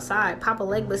about to be outside. Papa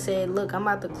Legba said, look, I'm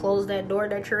about to close that door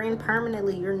that you're in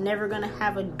permanently. You're never going to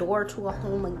have a door to a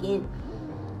home again.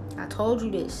 I told you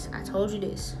this.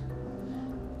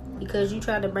 Because you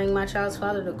tried to bring my child's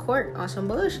father to court on some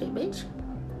bullshit, bitch.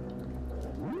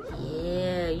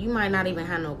 Yeah, you might not even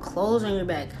have no clothes on your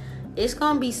back. It's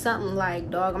going to be something like,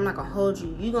 dog, I'm not going to hold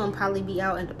you. You're going to probably be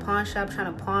out in the pawn shop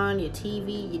trying to pawn your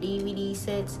TV, your DVD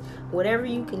sets, whatever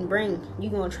you can bring.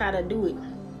 You're going to try to do it.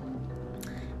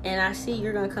 And I see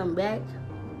you're going to come back.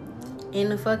 And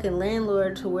the fucking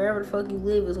landlord to wherever the fuck you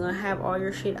live is going to have all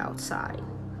your shit outside.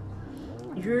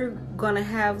 You're going to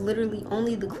have literally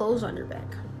only the clothes on your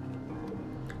back.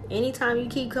 Anytime you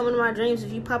keep coming to my dreams,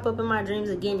 if you pop up in my dreams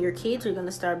again, your kids are going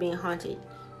to start being haunted.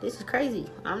 This is crazy.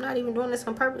 I'm not even doing this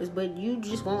on purpose, but you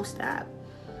just won't stop.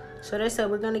 So they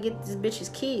said we're going to get this bitch's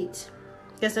kids.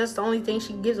 Guess that's the only thing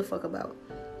she gives a fuck about.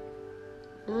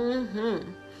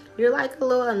 You're like a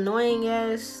little annoying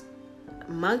ass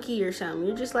monkey or something.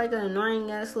 You're just like an annoying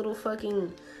ass little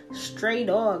fucking stray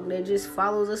dog that just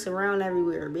follows us around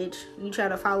everywhere, bitch. You try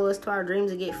to follow us to our dreams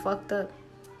and get fucked up.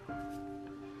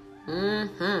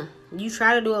 You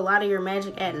try to do a lot of your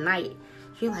magic at night.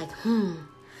 You're like,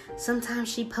 sometimes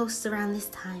she posts around this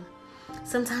time.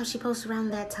 Sometimes she posts around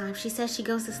that time. She says she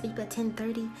goes to sleep at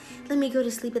 10:30. Let me go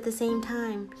to sleep at the same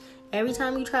time. Every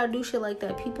time you try to do shit like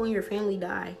that, people in your family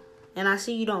die. And I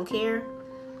see you don't care.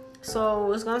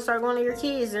 So it's gonna start going to your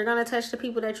kids. They're gonna touch the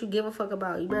people that you give a fuck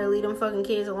about. You better leave them fucking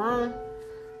kids alone.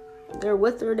 They're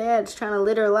with their dads trying to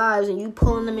live their lives, and you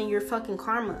pulling them in your fucking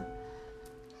karma.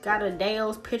 Got a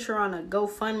Dale's picture on a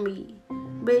GoFundMe.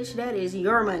 Bitch, that is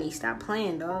your money. Stop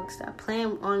playing, dog. Stop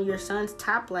playing on your son's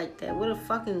top like that. What a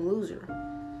fucking loser.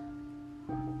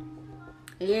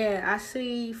 Yeah, I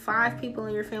see 5 people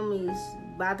in your family is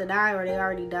about to die or they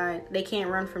already died. They can't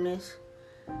run from this.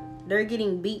 They're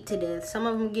getting beat to death. Some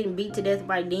of them getting beat to death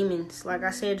by demons. Like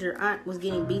I said, your aunt was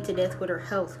getting beat to death with her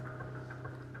health.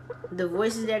 The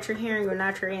voices that you're hearing are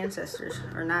not your ancestors,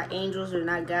 or not angels, or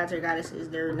not gods or goddesses.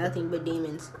 They're nothing but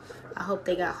demons. I hope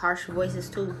they got harsh voices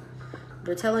too.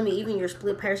 They're telling me even your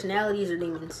split personalities are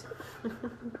demons.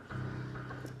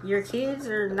 Your kids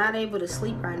are not able to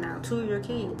sleep right now. 2 of your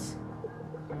kids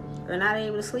are not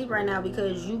able to sleep right now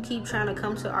because you keep trying to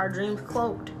come to our dreams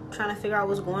cloaked, trying to figure out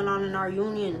what's going on in our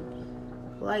union.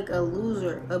 Like a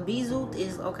loser. A Bezoot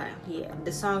is okay. Yeah,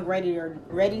 the song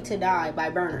Ready to Die by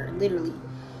Burner, literally.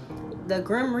 The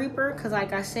Grim Reaper, because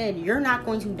like I said, you're not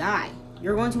going to die.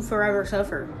 You're going to forever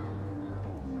suffer.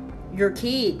 Your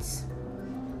kids,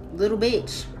 little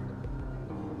bitch.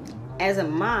 As a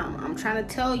mom, I'm trying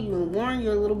to tell you and warn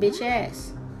your little bitch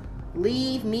ass.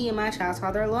 Leave me and my child's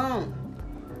father alone.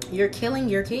 You're killing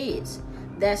your kids.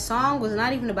 That song was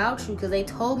not even about you because they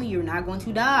told me you're not going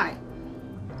to die.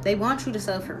 They want you to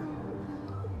suffer.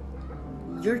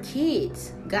 Your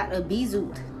kids got a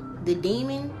Bezoot, the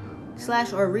demon /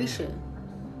 Orisha,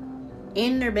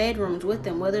 in their bedrooms with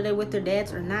them, whether they're with their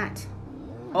dads or not.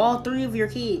 All 3 of your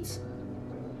kids.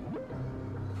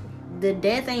 The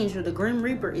Death Angel, the Grim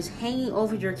Reaper, is hanging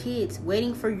over your kids,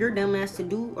 waiting for your dumb ass to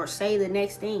do or say the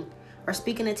next thing, or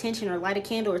speak an attention, or light a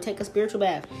candle, or take a spiritual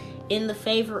bath, in the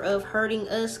favor of hurting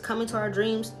us, coming to our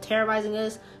dreams, terrorizing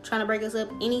us, trying to break us up,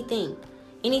 anything.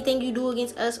 Anything you do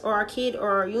against us or our kid or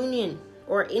our union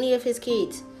or any of his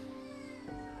kids,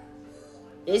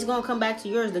 it's going to come back to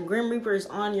yours. The Grim Reaper is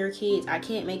on your kids. I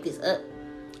can't make this up.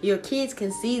 Your kids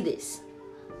can see this.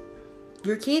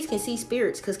 Your kids can see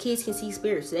spirits because kids can see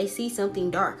spirits. They see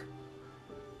something dark.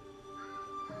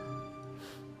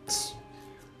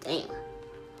 Damn.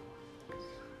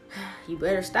 You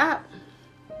better stop.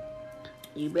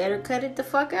 You better cut it the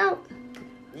fuck out.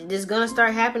 It's going to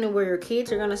start happening where your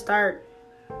kids are going to start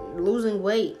losing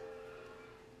weight.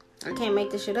 I can't make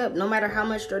this shit up. No matter how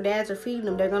much their dads are feeding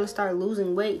them, they're going to start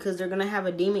losing weight because they're going to have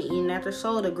a demon eating at their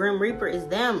soul. The Grim Reaper is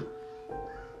them.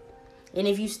 And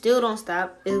if you still don't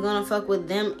stop, it's going to fuck with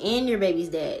them and your baby's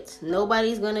dads.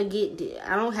 Nobody's going to get...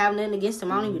 I don't have nothing against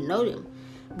them. I don't even know them.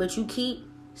 But you keep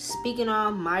speaking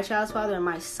on my child's father and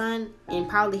my son and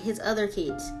probably his other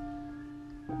kids.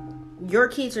 Your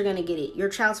kids are going to get it. Your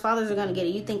child's fathers are going to get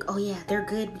it. You think, oh yeah, they're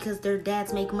good because their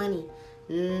dads make money.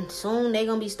 Soon they're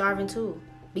going to be starving too.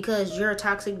 Because you're a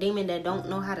toxic demon that don't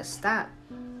know how to stop.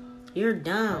 You're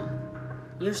dumb.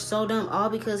 You're so dumb. All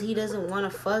because he doesn't want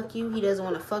to fuck you. He doesn't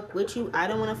want to fuck with you. I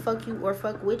don't want to fuck you or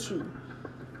fuck with you.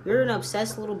 You're an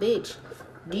obsessed little bitch.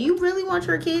 Do you really want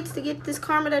your kids to get this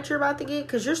karma that you're about to get?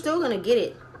 Because you're still going to get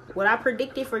it. What I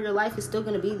predicted for your life is still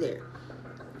going to be there.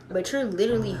 But you're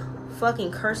literally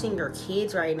fucking cursing your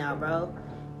kids right now, bro.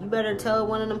 You better tell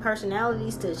one of them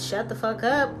personalities to shut the fuck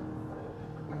up.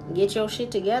 Get your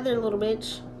shit together, little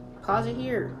bitch. Pause it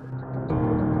here.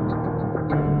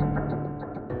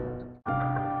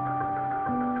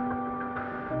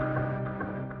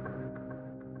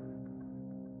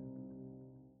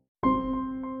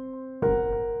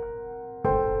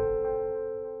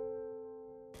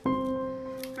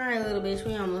 Alright, little bitch,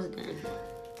 we almost done.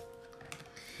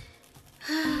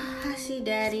 I see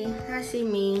daddy. I see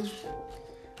me.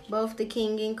 Both the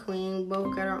king and queen,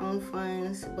 both got our own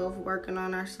funds, both working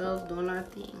on ourselves, doing our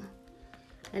thing.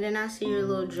 And then I see your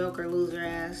little joker loser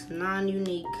ass,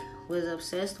 non-unique, was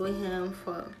obsessed with him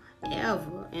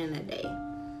forever in a day.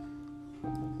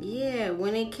 Yeah,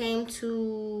 when it came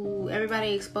to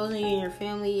everybody exposing you and your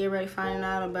family, everybody finding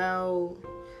out about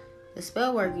the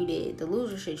spell work you did, the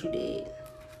loser shit you did,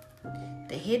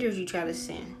 the hitters you try to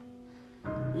send.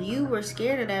 You were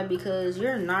scared of that because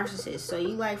you're a narcissist, so you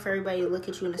like for everybody to look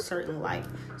at you in a certain light.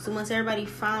 So once everybody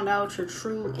found out your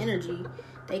true energy,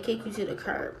 they kick you to the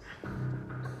curb.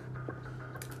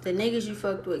 The niggas you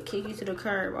fucked with kick you to the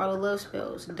curb. All the love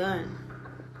spells, done.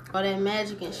 All that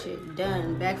magic and shit,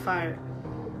 done. Backfired.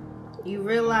 You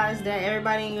realize that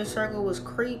everybody in your circle was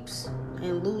creeps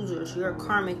and losers. You're a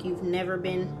karmic. You've never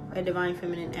been a divine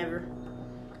feminine ever.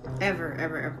 Ever,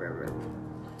 ever, ever, ever.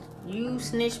 You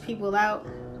snitch people out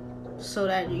so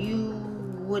that you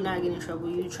would not get in trouble.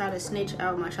 You try to snitch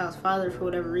out my child's father for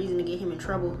whatever reason to get him in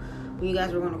trouble when you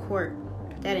guys were going to court.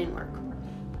 That didn't work.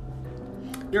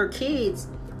 Your kids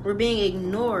were being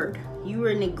ignored. You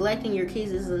were neglecting your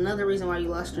kids. This is another reason why you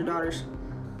lost your daughters.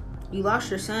 You lost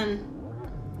your son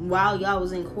while y'all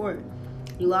was in court.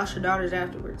 You lost your daughters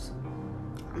afterwards.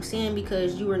 I'm saying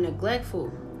because you were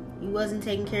neglectful. You wasn't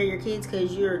taking care of your kids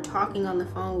because you're talking on the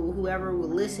phone with whoever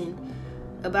would listen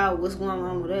about what's going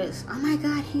on with us. Oh my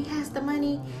God, he has the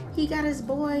money. He got his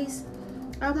boys.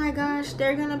 Oh my gosh,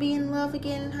 they're gonna be in love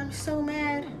again. I'm so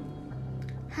mad.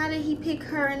 How did he pick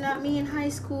her and not me in high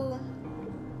school?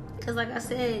 Because like I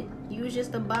said, you was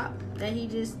just a bop that he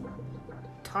just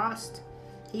tossed.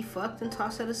 He fucked and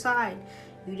tossed it aside.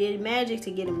 You did magic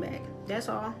to get him back. That's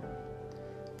all.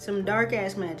 Some dark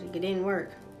ass magic. It didn't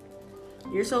work.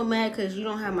 You're so mad because you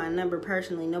don't have my number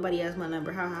personally. Nobody has my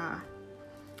number. Ha ha.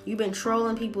 You've been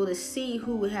trolling people to see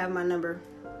who would have my number.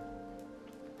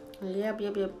 Yep.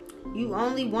 You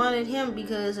only wanted him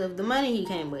because of the money he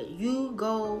came with. You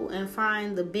go and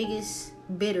find the biggest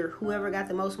bidder, whoever got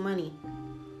the most money.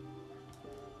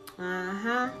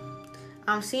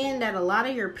 I'm seeing that a lot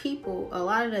of your people, a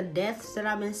lot of the deaths that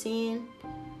I've been seeing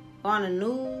on the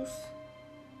news,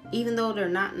 even though they're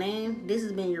not named, this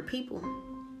has been your people.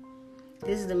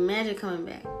 This is the magic coming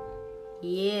back.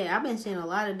 Yeah, I've been seeing a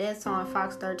lot of deaths on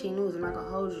Fox 13 News. I'm not gonna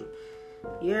hold you.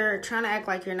 You're trying to act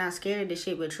like you're not scared of this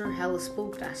shit, but you're hella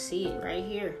spooked. I see it right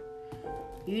here.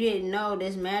 You didn't know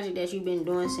this magic that you've been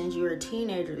doing since you were a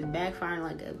teenager is backfiring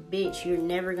like a bitch. You're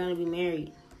never gonna be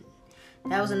married.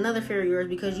 That was another fear of yours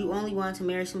because you only wanted to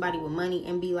marry somebody with money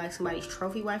and be like somebody's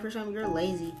trophy wife or something. You're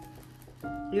lazy.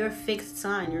 You're a fixed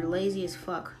sign. You're lazy as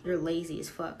fuck. You're lazy as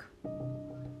fuck.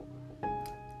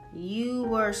 You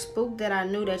were spooked that I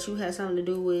knew that you had something to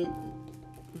do with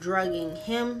drugging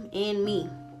him and me,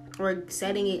 or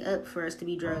setting it up for us to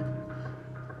be drugged.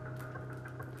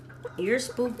 You're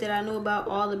spooked that I knew about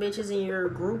all the bitches in your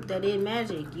group that did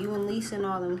magic. You and Lisa and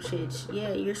all them shits.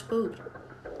 Yeah, you're spooked.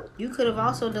 You could have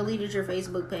also deleted your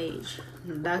Facebook page.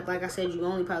 Like I said, you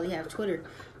only probably have Twitter.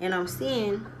 And I'm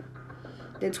seeing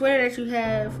the Twitter that you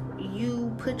have,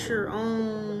 you put your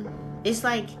own... It's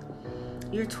like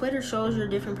your Twitter shows your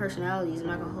different personalities. I'm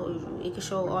not going to hold you. It can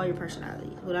show all your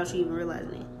personalities without you even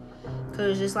realizing it.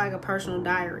 Because it's just like a personal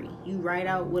diary. You write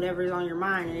out whatever's on your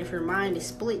mind. And if your mind is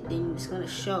split, then it's going to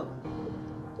show.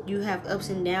 You have ups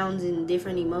and downs and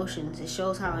different emotions. It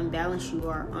shows how imbalanced you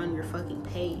are on your fucking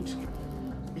page.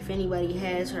 If anybody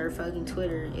has her fucking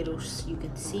Twitter, you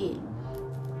can see it.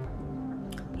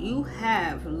 You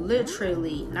have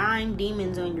literally 9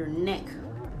 demons on your neck.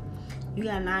 You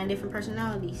got 9 different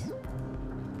personalities.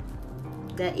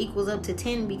 That equals up to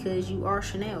 10 because you are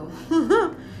Chanel.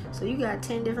 So you got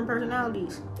 10 different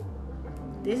personalities.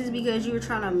 This is because you were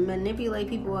trying to manipulate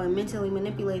people and mentally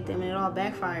manipulate them, and it all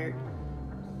backfired.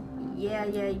 Yeah.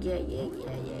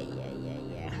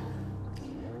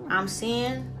 I'm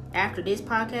saying, after this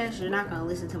podcast, you're not gonna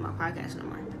listen to my podcast no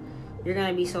more. You're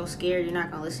gonna be so scared, you're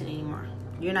not gonna listen anymore.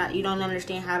 You don't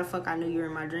understand how the fuck I knew you were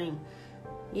in my dream.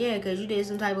 Yeah, because you did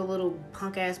some type of little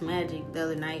punk ass magic the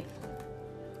other night,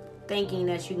 thinking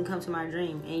that you can come to my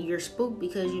dream, and you're spooked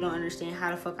because you don't understand how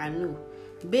the fuck I knew.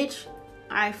 Bitch,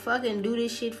 I fucking do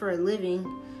this shit for a living.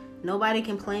 Nobody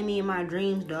can play me in my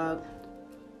dreams, dog.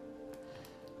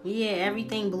 Yeah,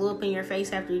 everything blew up in your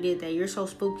face after you did that. You're so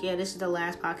spooked. Yeah, this is the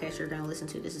last podcast you're gonna listen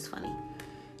to. This is funny.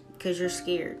 Because you're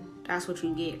scared. That's what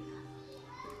you get.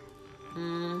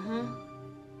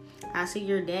 I see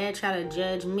your dad try to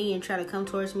judge me and try to come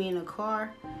towards me in a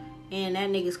car, and that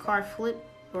nigga's car flipped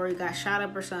or he got shot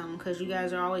up or something, because you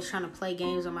guys are always trying to play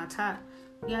games on my top.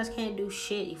 You guys can't do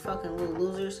shit, you fucking little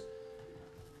losers.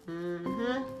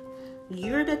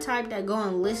 You're the type that go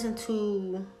and listen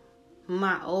to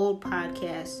my old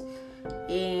podcast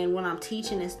and when I'm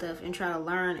teaching and stuff and try to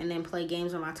learn and then play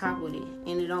games on my top with it,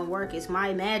 and it don't work. It's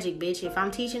my magic, bitch. If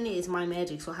I'm teaching it, it's my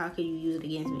magic, so how can you use it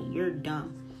against me? You're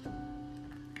dumb.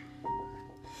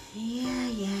 Yeah.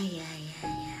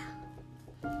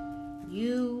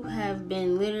 You have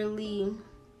been literally...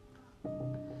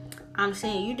 I'm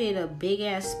saying you did a big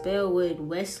ass spell with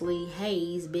Wesley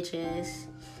Hayes, bitch ass,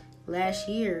 last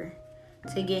year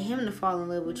to get him to fall in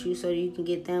love with you so you can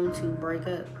get them to break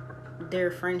up their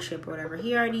friendship or whatever.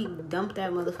 He already dumped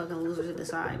that motherfucking loser to the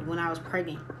side when I was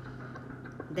pregnant.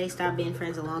 They stopped being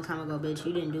friends a long time ago, bitch.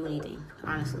 You didn't do anything,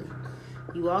 honestly.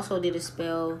 You also did a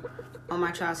spell on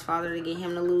my child's father to get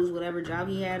him to lose whatever job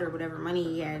he had or whatever money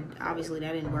he had. Obviously,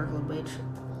 that didn't work, little bitch.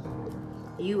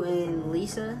 You and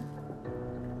Lisa...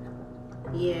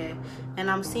 Yeah, and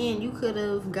I'm saying you could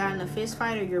have gotten a fist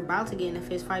fight, or you're about to get in a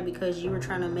fist fight because you were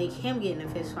trying to make him get in a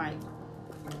fist fight.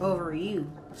 over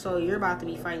you. So you're about to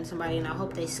be fighting somebody, and I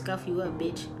hope they scuff you up,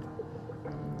 bitch.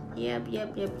 Yep.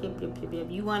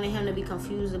 You wanted him to be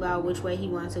confused about which way he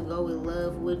wants to go with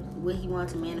love, what he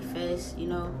wants to manifest,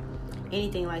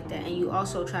 anything like that. And you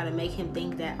also try to make him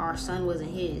think that our son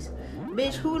wasn't his.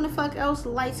 Bitch, who in the fuck else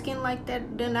light skin like that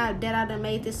I done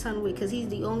made this son with? Because he's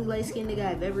the only light skinned nigga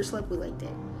I've ever slept with like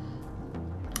that.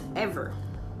 Ever.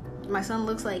 My son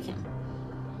looks like him.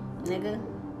 Nigga.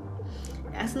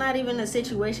 That's not even a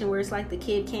situation where it's like the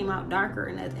kid came out darker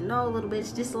or nothing. No, little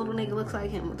bitch, this little nigga looks like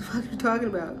him. What the fuck are you talking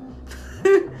about?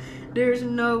 There's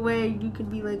no way you could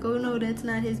be like, oh no, that's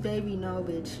not his baby. No,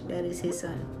 bitch, that is his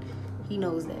son. He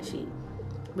knows that shit.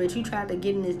 But you tried to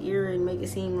get in his ear and make it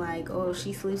seem like, oh,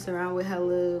 she sleeps around with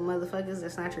hella motherfuckers.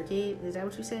 That's not your kid. Is that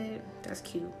what you said? That's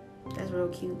cute. That's real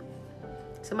cute.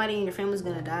 Somebody in your family's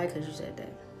gonna die because you said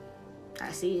that.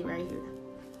 I see it right here.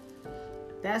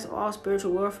 That's all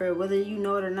spiritual warfare, whether you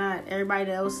know it or not. Everybody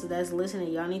else that's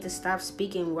listening, y'all need to stop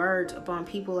speaking words upon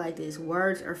people like this.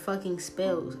 Words are fucking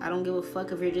spells. I don't give a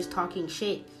fuck if you're just talking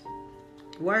shit.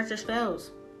 Words are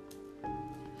spells.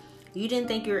 You didn't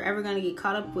think you were ever going to get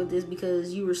caught up with this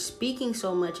because you were speaking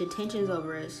so much intentions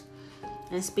over us.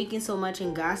 And speaking so much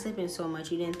and gossiping so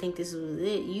much. You didn't think this was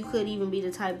it. You could even be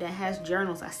the type that has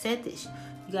journals. I said this.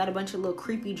 You got a bunch of little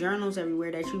creepy journals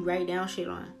everywhere that you write down shit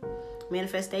on.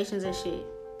 Manifestations and shit.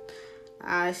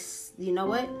 You know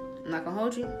what? I'm not gonna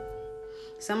hold you.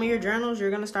 Some of your journals, you're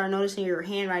gonna start noticing your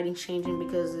handwriting changing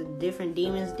because of different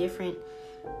demons, different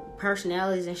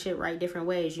personalities and shit write different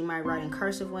ways. You might write in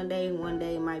cursive one day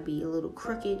it might be a little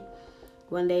crooked,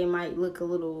 one day it might look a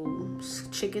little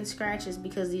chicken scratches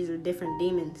because these are different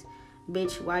demons.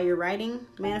 Bitch, while you're writing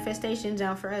manifestations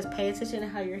down for us, pay attention to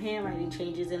how your handwriting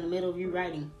changes in the middle of you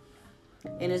writing.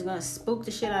 And it's gonna spook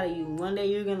the shit out of you. One day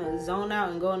you're gonna zone out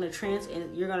and go into trance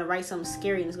and you're gonna write something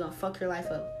scary and it's gonna fuck your life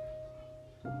up.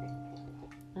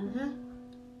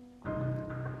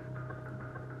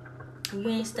 You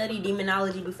ain't studied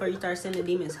demonology before you start sending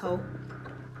demons, ho.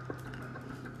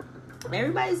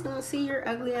 Everybody's gonna see your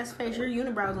ugly ass face. Your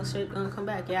unibrows and shit gonna come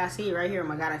back. Yeah, I see it right here. Oh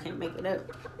my god, I can't make it up.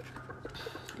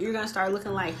 You're gonna start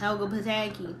looking like Helga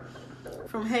Pataki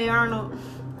from Hey Arnold.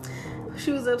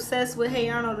 She was obsessed with Hey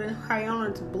Arnold and Hey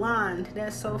Arnold's blonde.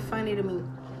 That's so funny to me.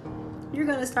 You're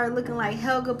gonna start looking like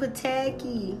Helga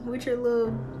Pataki with your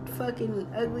little fucking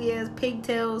ugly ass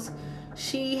pigtails.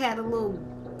 She had a little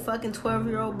fucking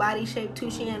 12-year-old body shape too.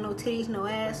 She had no titties, no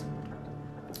ass.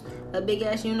 A big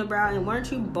ass unibrow. And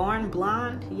weren't you born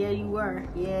blonde? Yeah, you were.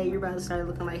 Yeah, you're about to start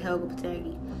looking like Helga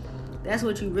Pataki. That's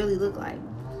what you really look like.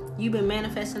 You've been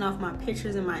manifesting off my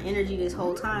pictures and my energy this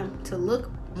whole time to look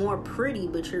more pretty,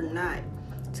 but you're not.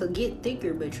 To get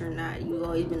thicker, but you're not. You've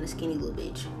always been a skinny little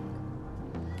bitch.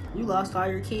 You lost all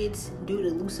your kids due to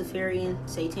Luciferian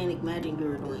satanic magic you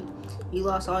were doing. You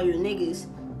lost all your niggas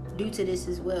due to this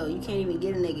as well. You can't even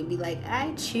get a nigga and be like,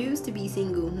 I choose to be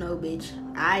single. No, bitch.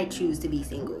 I choose to be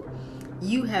single.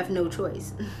 You have no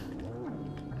choice.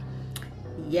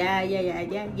 Yeah.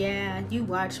 You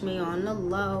watch me on the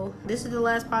low. This is the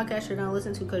last podcast you're gonna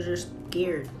listen to because you're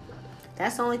scared.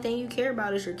 That's the only thing you care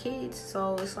about is your kids.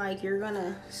 So it's like you're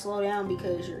gonna slow down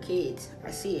because your kids.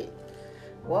 I see it.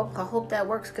 Well, I hope that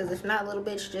works, because if not, little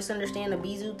bitch, just understand a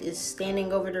Bezoot is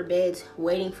standing over their beds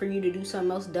waiting for you to do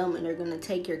something else dumb, and they're gonna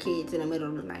take your kids in the middle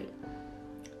of the night.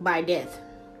 By death.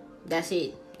 That's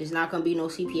it. There's not gonna be no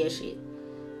CPS shit.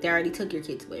 They already took your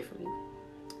kids away from you.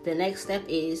 The next step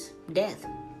is death.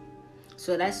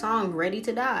 So that song, Ready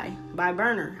to Die, by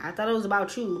Burner, I thought it was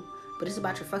about you, but it's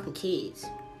about your fucking kids.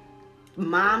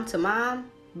 Mom to mom,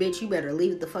 bitch, you better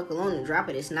leave it the fuck alone and drop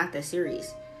it. It's not that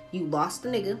serious. You lost the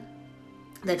nigga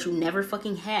that you never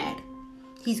fucking had.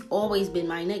 He's always been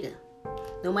my nigga.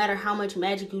 No matter how much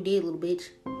magic you did, little bitch,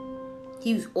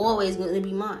 he was always going to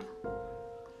be mine.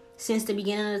 Since the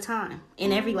beginning of the time.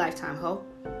 In every lifetime, ho.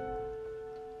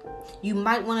 You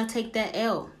might want to take that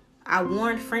L. I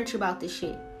warned French about this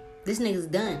shit. This nigga's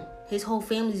done. His whole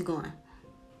family's gone.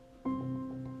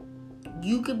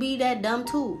 You could be that dumb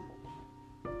too.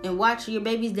 And watch your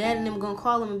baby's dad and them gonna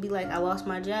call him and be like, I lost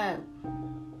my job.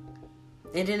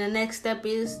 And then the next step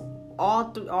is all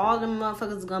them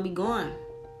motherfuckers are gonna be gone.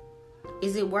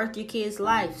 Is it worth your kids'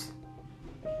 lives?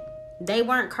 They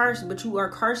weren't cursed, but you are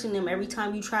cursing them every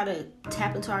time you try to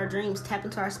tap into our dreams, tap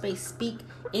into our space, speak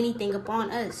anything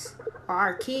upon us or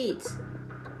our kids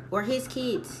or his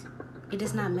kids. It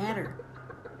does not matter.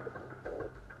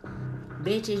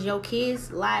 Bitch, is your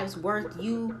kids' lives worth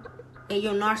you and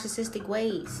your narcissistic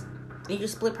ways and your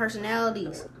split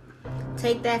personalities?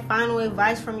 Take that final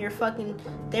advice from your fucking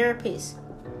therapist.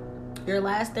 Your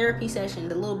last therapy session,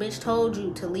 the little bitch told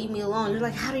you to leave me alone. You're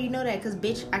like, how do you know that? Because,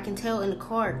 bitch, I can tell in the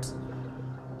cards.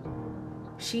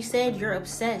 She said you're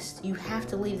obsessed. You have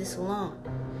to leave this alone.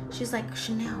 She's like,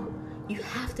 Chanel, you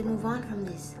have to move on from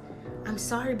this. I'm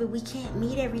sorry, but we can't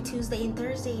meet every Tuesday and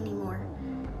Thursday anymore.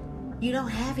 You don't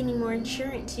have any more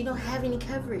insurance. You don't have any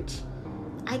coverage.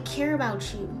 I care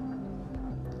about you.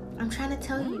 I'm trying to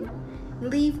tell you,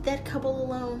 leave that couple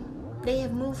alone. They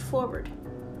have moved forward.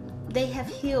 They have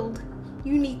healed.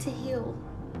 You need to heal.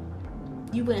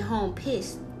 You went home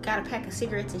pissed. Got a pack of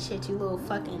cigarettes and shit, you little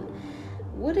fucking...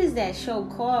 What is that show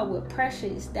called with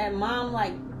Precious? That mom,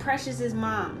 like, Precious's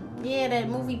mom. Yeah, that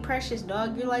movie Precious,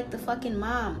 dog. You're like the fucking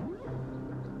mom.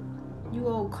 You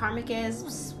old karmic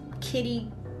ass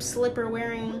kitty slipper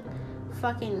wearing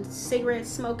fucking cigarette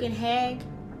smoking hag.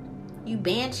 You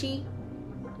banshee.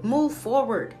 Move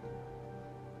forward.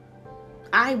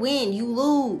 I win, you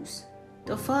lose.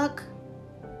 The fuck?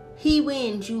 He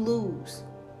wins, you lose.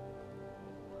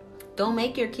 Don't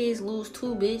make your kids lose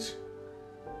too, bitch.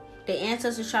 The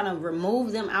ancestors try to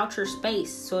remove them out your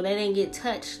space so they didn't get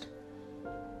touched.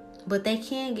 But they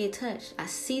can get touched. I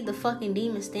see the fucking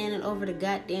demon standing over the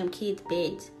goddamn kids'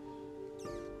 beds.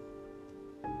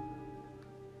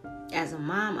 As a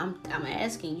mom, I'm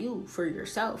asking you for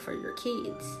yourself, for your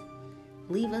kids.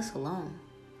 Leave us alone.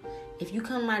 If you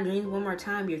come to my dreams one more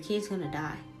time, your kid's gonna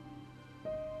die.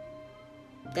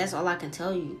 That's all I can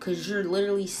tell you. Because you're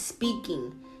literally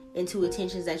speaking into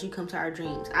attentions that you come to our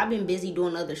dreams. I've been busy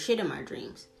doing other shit in my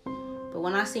dreams. But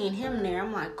when I seen him there,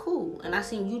 I'm like, cool. And I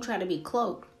seen you try to be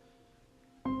cloaked.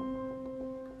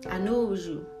 I knew it was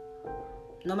you.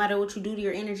 No matter what you do to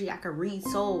your energy, I can read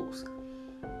souls.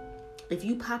 If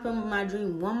you pop in my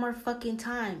dream one more fucking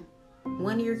time,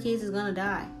 one of your kids is gonna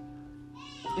die.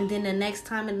 And then the next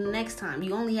time and the next time.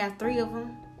 You only have 3 of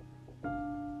them.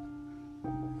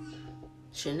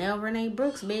 Chanel Renee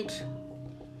Brooks, bitch.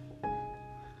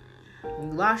 You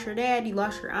lost your dad, you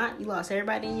lost your aunt, you lost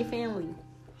everybody in your family.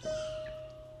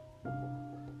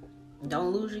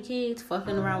 Don't lose your kids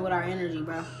fucking around with our energy,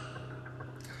 bro.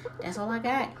 That's all I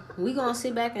got. We gonna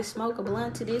sit back and smoke a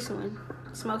blunt to this one.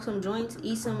 Smoke some joints,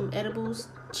 eat some edibles,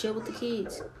 chill with the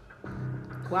kids.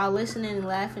 While listening and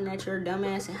laughing at your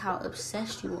dumbass and how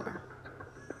obsessed you are.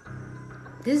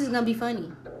 This is gonna be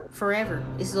funny. Forever.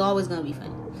 This is always gonna be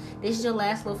funny. This is your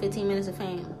last little 15 minutes of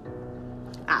fame.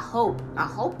 I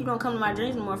hope you don't come to my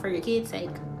dreams anymore for your kids' sake.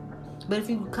 But if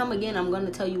you come again, I'm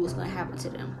gonna tell you what's gonna happen to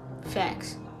them.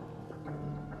 Facts.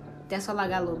 That's all I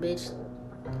got, little bitch.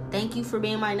 Thank you for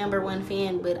being my #1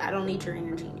 fan, but I don't need your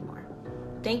energy anymore.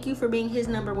 Thank you for being his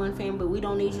 #1 fan, but we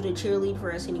don't need you to cheerlead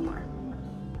for us anymore.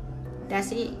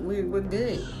 That's it. We're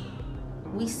good.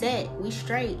 We set. We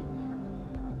straight.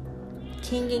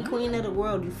 King and queen of the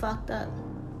world, you fucked up.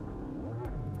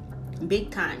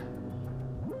 Big time.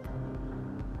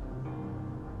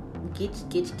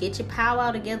 Get your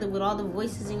powwow together with all the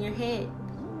voices in your head.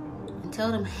 And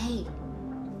tell them, hey,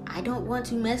 I don't want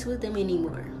to mess with them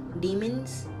anymore.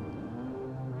 Demons.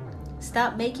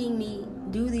 Stop making me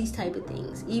do these type of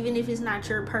things. Even if it's not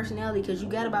your personality, because you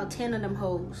got about 10 of them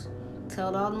hoes.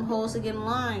 Tell all them hoes to get in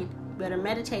line. Better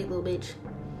meditate, little bitch.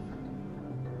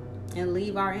 And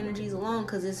leave our energies alone,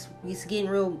 because it's getting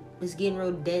real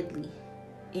deadly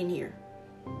in here.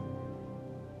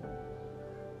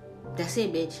 That's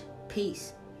it, bitch.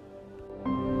 Peace.